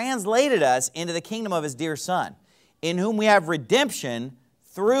hath translated us into the kingdom of his dear Son, in whom we have redemption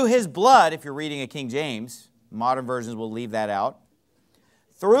through his blood. If you're reading a King James, modern versions will leave that out.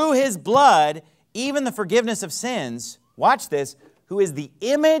 Through his blood, even the forgiveness of sins, watch this, who is the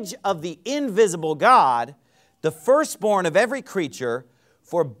image of the invisible God, the firstborn of every creature,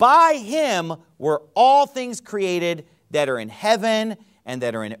 for by him were all things created that are in heaven and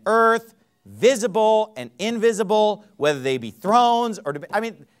that are in earth, visible and invisible, whether they be thrones or...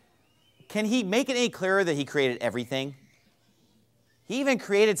 can he make it any clearer that he created everything? He even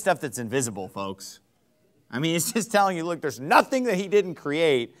created stuff that's invisible, folks. I mean, it's just telling you, look, there's nothing that he didn't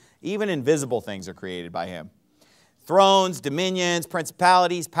create. Even invisible things are created by him. Thrones, dominions,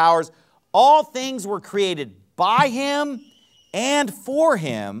 principalities, powers, all things were created by him and for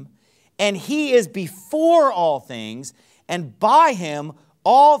him, and he is before all things, and by him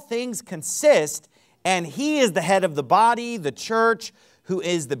all things consist, and he is the head of the body, the church, who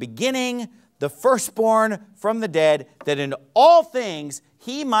is the beginning, the firstborn from the dead, that in all things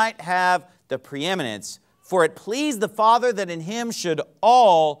he might have the preeminence. For it pleased the Father that in him should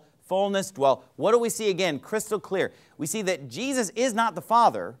all fullness dwell. What do we see again? Crystal clear. We see that Jesus is not the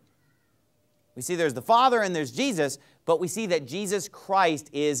Father. We see there's the Father and there's Jesus, but we see that Jesus Christ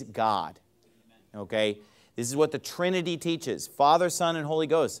is God. Okay? This is what the Trinity teaches. Father, Son, and Holy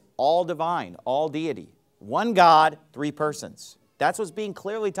Ghost. All divine, all deity. One God, three persons. That's what's being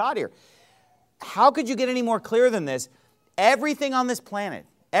clearly taught here. How could you get any more clear than this? Everything on this planet,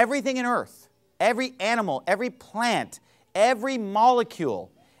 everything in earth, every animal, every plant, every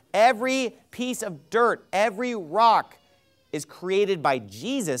molecule, every piece of dirt, every rock is created by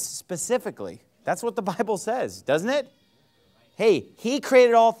Jesus specifically. That's what the Bible says, doesn't it? Hey, he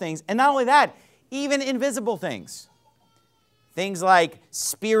created all things. And not only that, even invisible things. Things like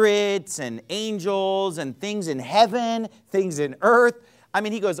spirits and angels and things in heaven, things in earth. I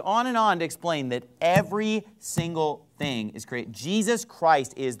mean, he goes on and on to explain that every single thing is created. Jesus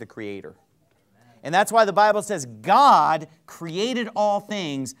Christ is the creator. And that's why the Bible says God created all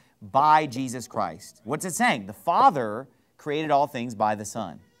things by Jesus Christ. What's it saying? The Father created all things by the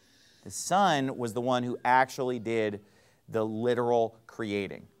Son. The Son was the one who actually did the literal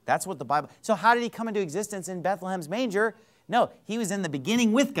creating. That's what the Bible... So how did he come into existence in Bethlehem's manger? No, he was in the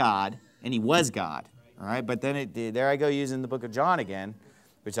beginning with God, and he was God. All right, but then there I go using the book of John again,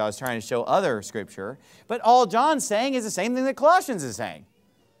 which I was trying to show other scripture. But all John's saying is the same thing that Colossians is saying,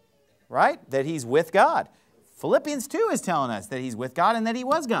 right? That he's with God. Philippians 2 is telling us that he's with God and that he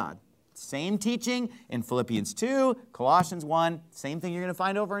was God. Same teaching in Philippians 2, Colossians 1, same thing you're going to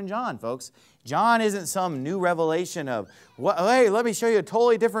find over in John, folks. John isn't some new revelation of, hey, let me show you a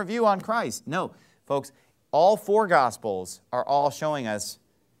totally different view on Christ. No, folks, all four Gospels are all showing us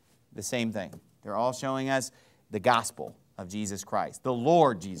the same thing. They're all showing us the gospel of Jesus Christ, the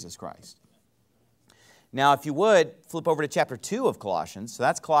Lord Jesus Christ. Now, if you would, flip over to chapter 2 of Colossians. So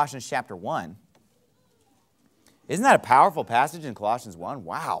that's Colossians chapter 1. Isn't that a powerful passage in Colossians 1?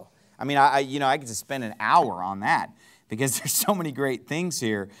 Wow. I mean, I could just spend an hour on that because there's so many great things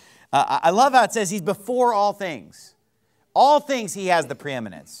here. I love how it says he's before all things. All things he has the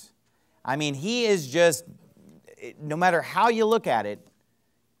preeminence. I mean, he is just, no matter how you look at it,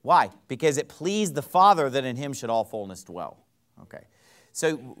 why? Because it pleased the Father that in him should all fullness dwell. Okay.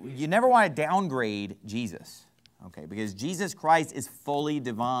 So you never want to downgrade Jesus. Okay. Because Jesus Christ is fully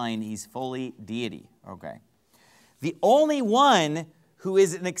divine. He's fully deity. Okay. The only one who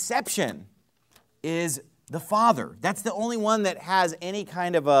is an exception is the Father. That's the only one that has any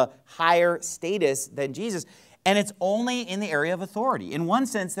kind of a higher status than Jesus. And it's only in the area of authority. In one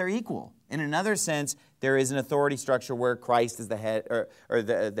sense, they're equal. In another sense, there is an authority structure where Christ is the head, or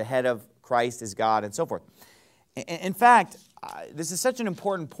the head of Christ is God, and so forth. In fact, this is such an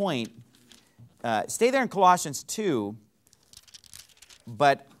important point. Stay there in Colossians 2,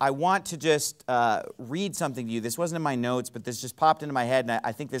 but I want to just read something to you. This wasn't in my notes, but this just popped into my head, and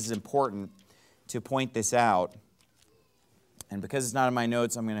I think this is important to point this out. And because it's not in my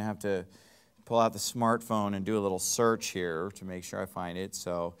notes, I'm going to have to pull out the smartphone and do a little search here to make sure I find it.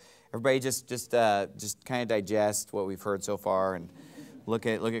 So everybody just kind of digest what we've heard so far and look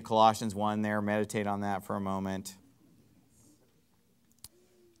at Colossians 1 there, meditate on that for a moment.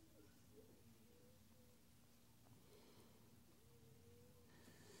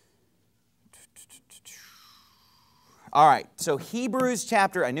 All right, so Hebrews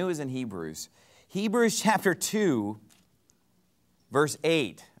chapter, I knew it was in Hebrews. Hebrews chapter 2, verse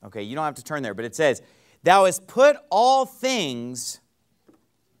 8. Okay, you don't have to turn there, but it says, thou hast put all things...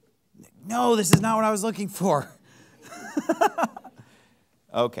 No, this is not what I was looking for.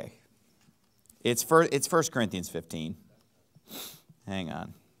 Okay. It's 1 Corinthians 15. Hang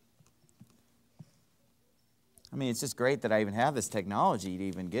on. I mean, it's just great that I even have this technology to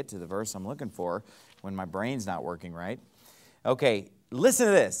even get to the verse I'm looking for when my brain's not working right. Okay, listen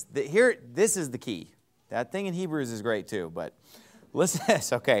to this. Here, this is the key. That thing in Hebrews is great too, but listen to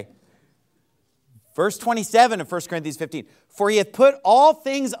this, okay. Verse 27 of 1 Corinthians 15. For he hath put all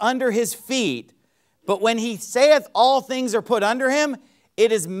things under his feet, but when he saith all things are put under him,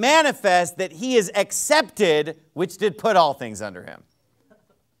 it is manifest that he is accepted, which did put all things under him.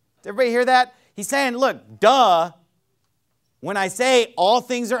 Did everybody hear that? He's saying, look, duh, when I say all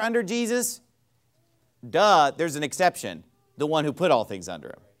things are under Jesus, duh, there's an exception, the one who put all things under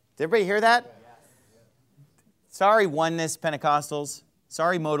him. Did everybody hear that? Sorry, oneness Pentecostals.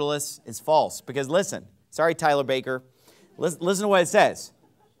 Sorry, modalists. It's false. Because listen, sorry, Tyler Baker. Listen to what it says.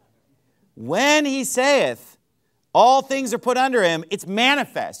 When he saith, all things are put under him, it's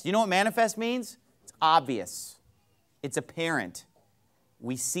manifest. You know what manifest means? It's obvious. It's apparent.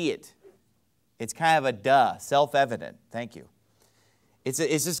 We see it. It's kind of a duh, self-evident. Thank you. It's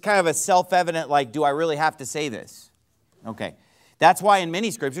just kind of a self-evident, like, do I really have to say this? Okay. That's why in many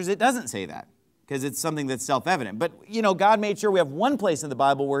scriptures it doesn't say that, because it's something that's self-evident. But, you know, God made sure we have one place in the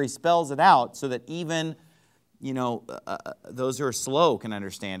Bible where he spells it out so that even, you know, those who are slow can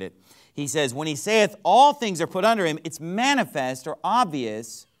understand it. He says, when he saith all things are put under him, it's manifest or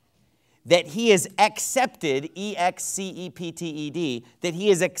obvious that he is accepted, E-X-C-E-P-T-E-D, that he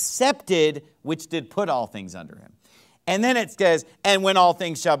is accepted, which did put all things under him. And then it says, and when all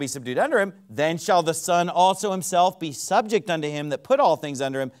things shall be subdued under him, then shall the Son also himself be subject unto him that put all things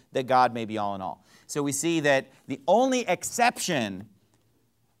under him, that God may be all in all. So we see that the only exception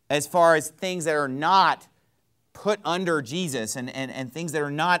as far as things that are not put under Jesus and things that are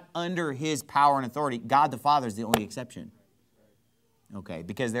not under his power and authority, God the Father is the only exception. Okay,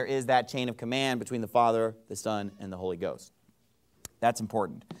 because there is that chain of command between the Father, the Son, and the Holy Ghost. That's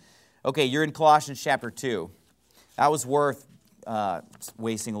important. Okay, you're in Colossians chapter 2. That was worth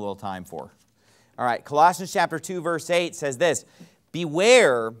wasting a little time for. All right, Colossians chapter 2, verse 8 says this,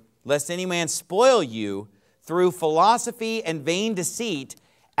 beware lest any man spoil you through philosophy and vain deceit,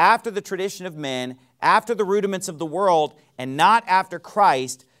 after the tradition of men, after the rudiments of the world, and not after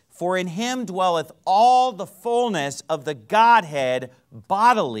Christ, for in him dwelleth all the fullness of the Godhead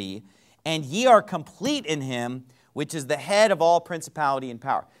bodily, and ye are complete in him, which is the head of all principality and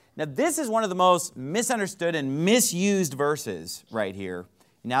power. Now, this is one of the most misunderstood and misused verses right here,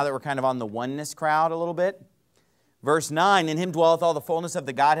 now that we're kind of on the oneness crowd a little bit. Verse 9, in him dwelleth all the fullness of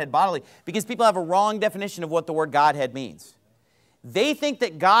the Godhead bodily, because people have a wrong definition of what the word Godhead means. They think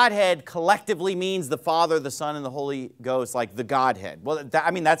that Godhead collectively means the Father, the Son, and the Holy Ghost, like the Godhead. Well,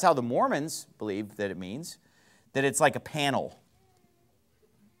 that's how the Mormons believe that it means, that it's like a panel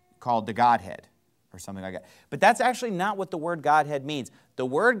called the Godhead or something like that. But that's actually not what the word Godhead means. The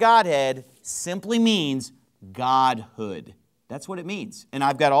word Godhead simply means Godhood. That's what it means. And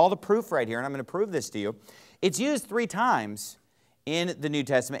I've got all the proof right here, and I'm going to prove this to you. It's used 3 times in the New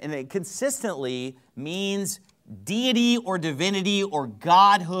Testament, and it consistently means deity or divinity or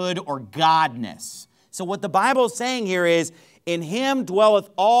godhood or godness. So what the Bible is saying here is, in him dwelleth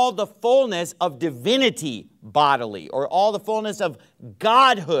all the fullness of divinity bodily, or all the fullness of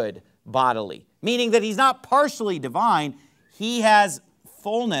godhood bodily, meaning that he's not partially divine, he has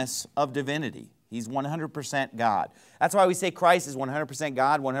fullness of divinity. He's 100% God. That's why we say Christ is 100%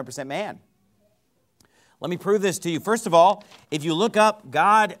 God, 100% man. Let me prove this to you. First of all, if you look up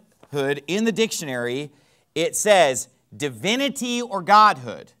godhood in the dictionary, it says divinity or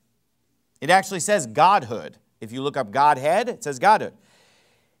godhood. It actually says godhood. If you look up Godhead, it says godhood.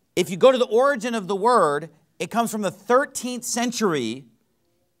 If you go to the origin of the word, it comes from the 13th century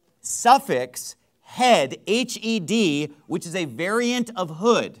suffix head, H-E-D, which is a variant of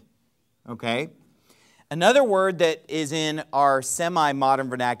hood. Okay? Another word that is in our semi-modern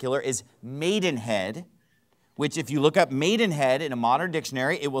vernacular is maidenhead, which if you look up maidenhead in a modern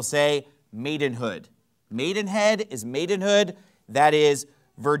dictionary, it will say maidenhood. Maidenhead is maidenhood, that is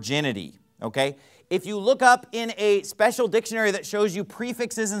virginity, okay? If you look up in a special dictionary that shows you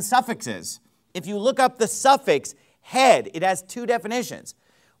prefixes and suffixes, if you look up the suffix head, it has 2 definitions.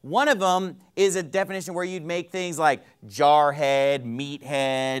 One of them is a definition where you'd make things like jarhead,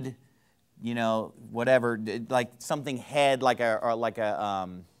 meathead, you know, whatever, like something head, like a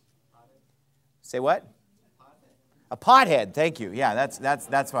say what? A pothead, thank you. Yeah, that's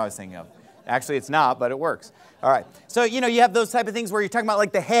what I was thinking of. Actually, it's not, but it works. All right. So, you know, you have those type of things where you're talking about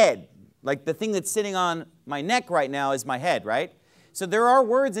like the head. Like the thing that's sitting on my neck right now is my head, right? So there are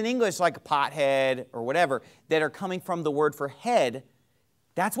words in English like pothead or whatever that are coming from the word for head.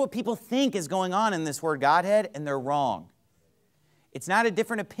 That's what people think is going on in this word Godhead, and they're wrong. It's not a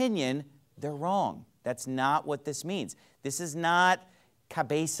different opinion. They're wrong. That's not what this means. This is not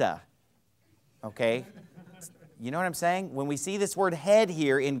cabeza, okay? You know what I'm saying? When we see this word head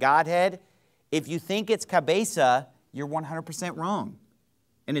here in Godhead, if you think it's cabeza, you're 100% wrong.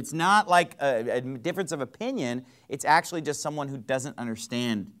 And it's not like a difference of opinion. It's actually just someone who doesn't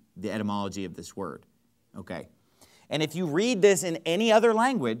understand the etymology of this word. Okay? And if you read this in any other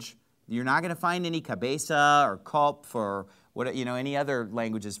language, you're not going to find any cabeza or kopf or what, you know, any other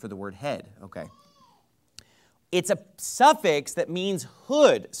languages for the word head. Okay? It's a suffix that means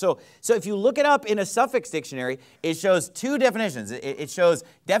hood. So if you look it up in a suffix dictionary, it shows 2 definitions. It shows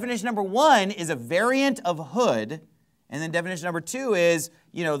definition number 1 is a variant of hood, and then definition number 2 is,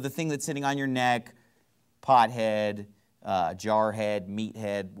 you know, the thing that's sitting on your neck, pothead, jarhead,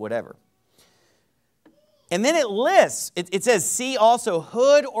 meathead, whatever. And then it lists, it says, see also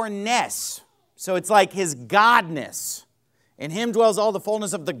hood or ness. So it's like his godness. In him dwells all the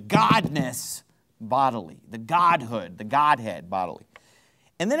fullness of the godness bodily, the godhood, the Godhead bodily.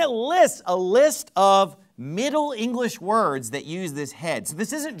 And then it lists a list of Middle English words that use this head. So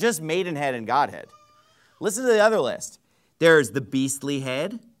this isn't just maidenhead and Godhead. Listen to the other list. There's the beastly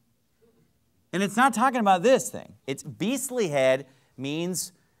head. And it's not talking about this thing. It's beastly head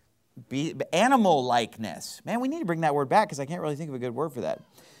means animal likeness. Man, we need to bring that word back because I can't really think of a good word for that.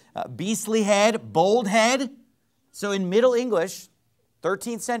 Beastly head, bold head. So in Middle English,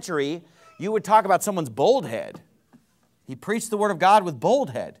 13th century, you would talk about someone's bold head. He preached the word of God with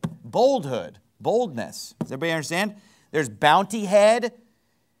bold head, boldhood, boldness. Does everybody understand? There's bounty head,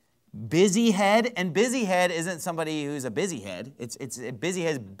 busy head, and busy head isn't somebody who's a busy head. It's busy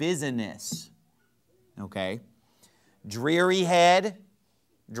head is business. Okay? Dreary head,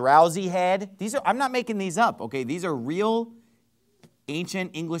 drowsy head. I'm not making these up, okay? These are real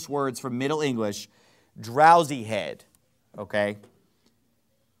ancient English words from Middle English. Drowsy head, okay?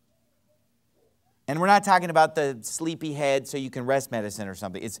 And we're not talking about the sleepy head so you can rest medicine or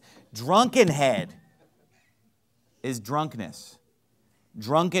something. It's drunken head is drunkenness.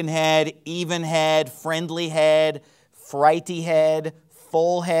 drunken head, even head, friendly head, frighty head,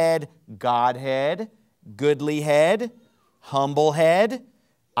 full head, Godhead, goodly head, humble head,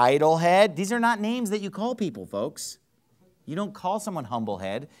 idle head. These are not names that you call people, folks. You don't call someone humble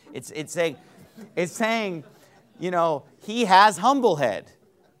head. It's saying, you know, he has humble head.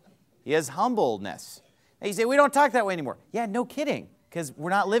 He has humbleness. And you say, we don't talk that way anymore. Yeah, no kidding, because we're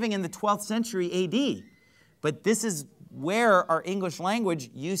not living in the 12th century A.D. But this is where our English language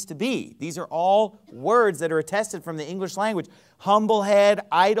used to be. These are all words that are attested from the English language. Humble head,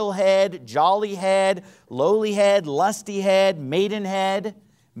 idle head, jolly head, lowly head, lusty head, maiden head,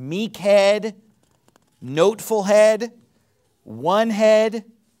 meek head, noteful head, one head.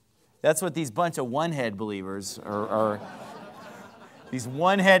 That's what these bunch of one-head believers are. These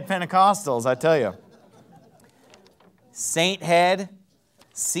one-head Pentecostals, I tell you. Saint head,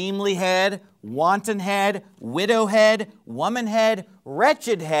 seemly head, wanton head, widow head, woman head,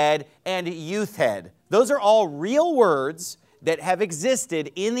 wretched head, and youth head. Those are all real words that have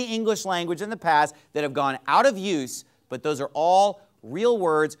existed in the English language in the past that have gone out of use, but those are all real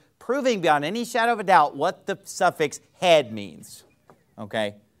words proving beyond any shadow of a doubt what the suffix head means.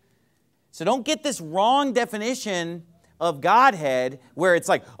 Okay? So don't get this wrong definition of Godhead, where it's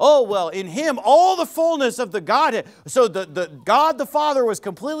like, oh, well, in him, all the fullness of the Godhead. So the God the Father was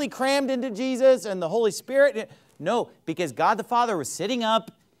completely crammed into Jesus and the Holy Spirit. No, because God the Father was sitting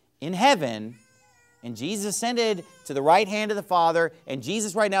up in heaven, and Jesus ascended to the right hand of the Father, and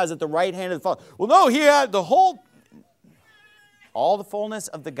Jesus right now is at the right hand of the Father. Well, no, he had the whole... All the fullness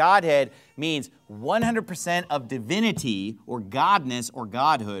of the Godhead means 100% of divinity or godness or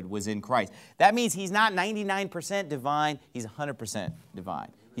godhood was in Christ. That means he's not 99% divine, he's 100%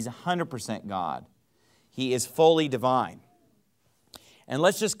 divine. He's 100% God. He is fully divine. And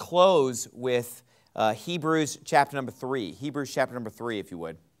let's just close with Hebrews chapter number 3. Hebrews chapter number 3, if you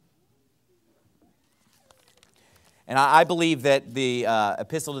would. And I believe that the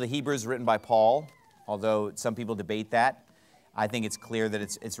epistle to the Hebrews is written by Paul, although some people debate that. I think it's clear that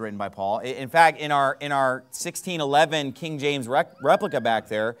it's written by Paul. In fact, in our 1611 King James replica back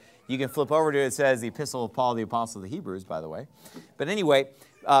there, you can flip over to it. It says the Epistle of Paul, the Apostle of the Hebrews, by the way. But anyway,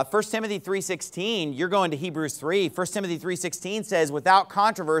 1 Timothy 3:16, you're going to Hebrews 3. 1 Timothy 3:16 says, without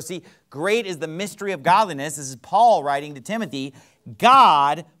controversy, great is the mystery of godliness. This is Paul writing to Timothy.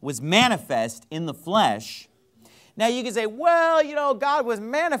 God was manifest in the flesh. Now you can say, well, you know, God was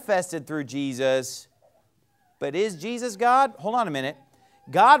manifested through Jesus. But is Jesus God? Hold on a minute.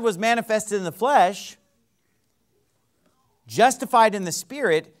 God was manifested in the flesh, justified in the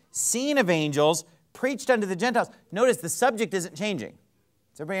Spirit, seen of angels, preached unto the Gentiles. Notice the subject isn't changing.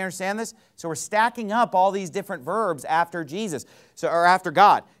 Does everybody understand this? So we're stacking up all these different verbs after Jesus, or after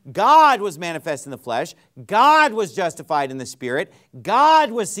God. God was manifest in the flesh. God was justified in the Spirit.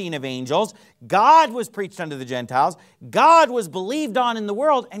 God was seen of angels. God was preached unto the Gentiles. God was believed on in the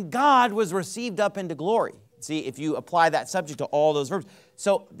world. And God was received up into glory. See, if you apply that subject to all those verbs.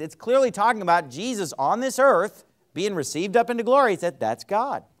 So it's clearly talking about Jesus on this earth being received up into glory. He said, that's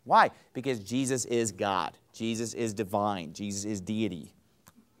God. Why? Because Jesus is God. Jesus is divine. Jesus is deity.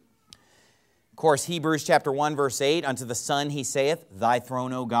 Of course, Hebrews chapter 1, verse 8, unto the Son he saith, thy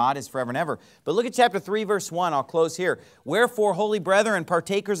throne, O God, is forever and ever. But look at chapter 3, verse 1. I'll close here. Wherefore, holy brethren,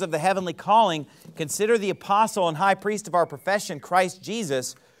 partakers of the heavenly calling, consider the apostle and high priest of our profession, Christ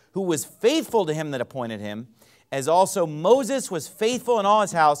Jesus, who was faithful to him that appointed him, as also Moses was faithful in all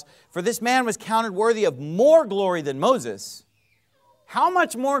his house. For this man was counted worthy of more glory than Moses. How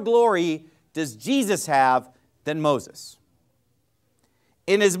much more glory does Jesus have than Moses?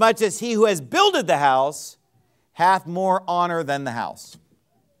 Inasmuch as he who has builded the house hath more honor than the house.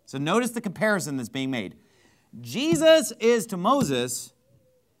 So notice the comparison that's being made. Jesus is to Moses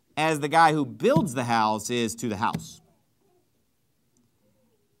as the guy who builds the house is to the house.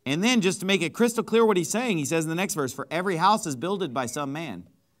 And then, just to make it crystal clear what he's saying, he says in the next verse, for every house is builded by some man,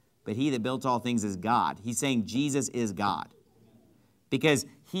 but he that builds all things is God. He's saying Jesus is God because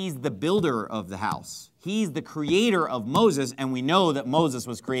he's the builder of the house. He's the creator of Moses, and we know that Moses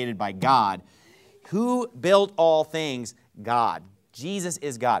was created by God. Who built all things? God. Jesus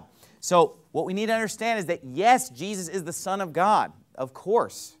is God. So what we need to understand is that, yes, Jesus is the Son of God, of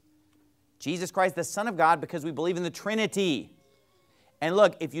course. Jesus Christ, the Son of God, because we believe in the Trinity. And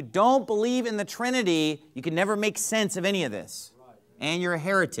look, if you don't believe in the Trinity, you can never make sense of any of this. And you're a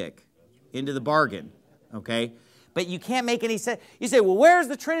heretic into the bargain, okay? But you can't make any sense. You say, well, where's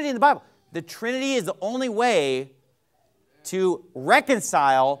the Trinity in the Bible? The Trinity is the only way to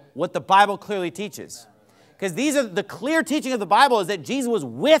reconcile what the Bible clearly teaches. Because these are the clear teaching of the Bible is that Jesus was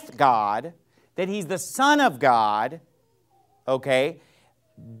with God, that he's the Son of God, okay?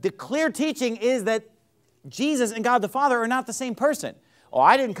 the clear teaching is that Jesus and God the Father are not the same person. Oh,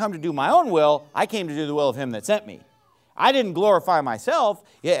 I didn't come to do my own will. I came to do the will of him that sent me. I didn't glorify myself.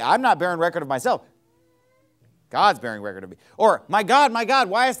 Yeah, I'm not bearing record of myself. God's bearing record of me. Or, my God,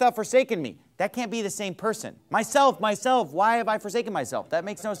 why hast thou forsaken me? That can't be the same person. Myself, why have I forsaken myself? That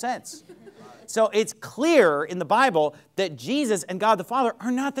makes no sense. So it's clear in the Bible that Jesus and God the Father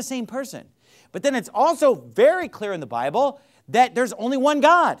are not the same person. But then it's also very clear in the Bible that there's only one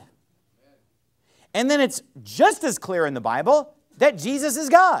God. And then it's just as clear in the Bible that Jesus is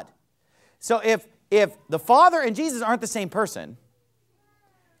God. So if the Father and Jesus aren't the same person,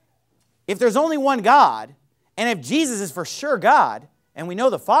 if there's only one God, and if Jesus is for sure God, and we know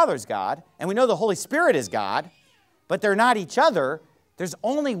the Father's God, and we know the Holy Spirit is God, but they're not each other, there's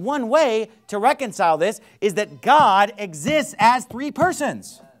only one way to reconcile this, is that God exists as three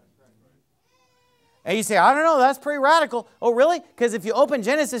persons. And you say, I don't know, that's pretty radical. Oh, really? Because if you open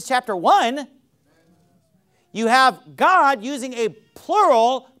Genesis chapter 1, you have God using a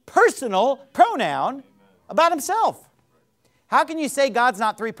plural, personal pronoun about himself. How can you say God's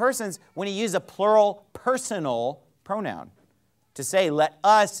not three persons when he used a plural, personal pronoun to say, let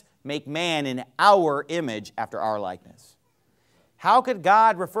us make man in our image after our likeness? How could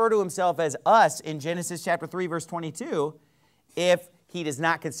God refer to himself as us in Genesis chapter 3, verse 22, if he does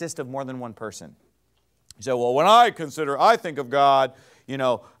not consist of more than one person? So, well, when I think of God,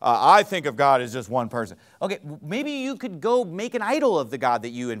 I think of God as just one person. Okay, maybe you could go make an idol of the God that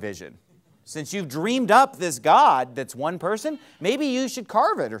you envision. Since you've dreamed up this God that's one person, maybe you should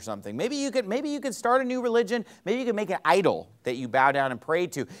carve it or something. Maybe you could start a new religion. Maybe you could make an idol that you bow down and pray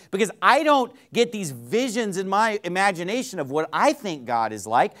to. Because I don't get these visions in my imagination of what I think God is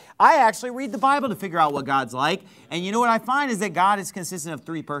like. I actually read the Bible to figure out what God's like. And you know what I find is that God is consistent of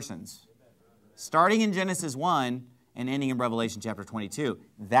three persons. Starting in Genesis 1 and ending in Revelation chapter 22.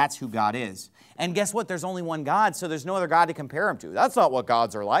 That's who God is. And guess what? There's only one God, so there's no other God to compare him to. That's not what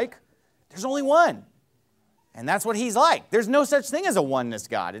gods are like. There's only one. And that's what he's like. There's no such thing as a oneness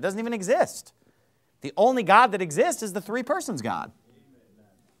God. It doesn't even exist. The only God that exists is the three persons God.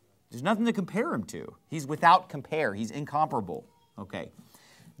 There's nothing to compare him to. He's without compare. He's incomparable. Okay.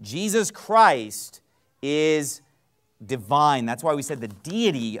 Jesus Christ is divine. That's why we said the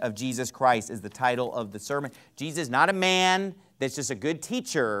deity of Jesus Christ is the title of the sermon. Jesus is not a man that's just a good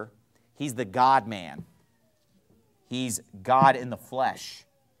teacher. He's the God-man. He's God in the flesh.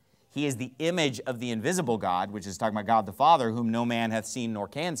 He is the image of the invisible God, which is talking about God the Father, whom no man hath seen nor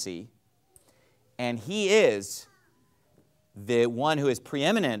can see. And he is the one who is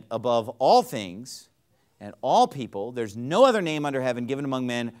preeminent above all things and all people. There's no other name under heaven given among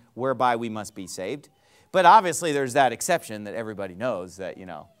men whereby we must be saved. But obviously there's that exception that everybody knows that,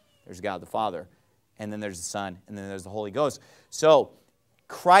 there's God the Father, and then there's the Son, and then there's the Holy Ghost. So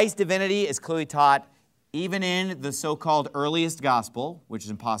Christ's divinity is clearly taught even in the so-called earliest gospel, which is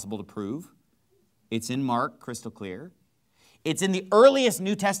impossible to prove. It's in Mark, crystal clear. It's in the earliest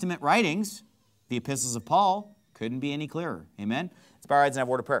New Testament writings, the epistles of Paul. Couldn't be any clearer. Amen? Let's bow our heads and have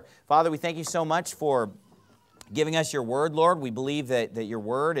a word of prayer. Father, we thank you so much for giving us your word, Lord. We believe that your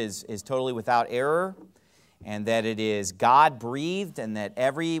word is totally without error and that it is God-breathed and that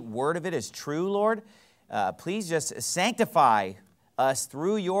every word of it is true, Lord. Please just sanctify us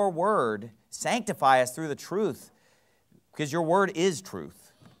through your word. Sanctify us through the truth, because your word is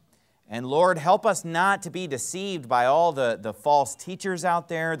truth. And Lord, help us not to be deceived by all the false teachers out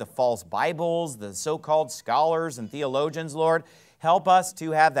there, the false Bibles, the so-called scholars and theologians, Lord. Help us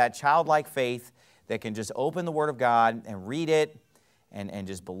to have that childlike faith that can just open the Word of God and read it and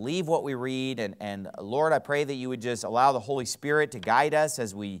just believe what we read. And Lord, I pray that you would just allow the Holy Spirit to guide us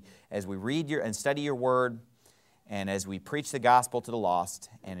as we read and study your Word and as we preach the gospel to the lost.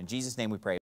 And in Jesus' name we pray.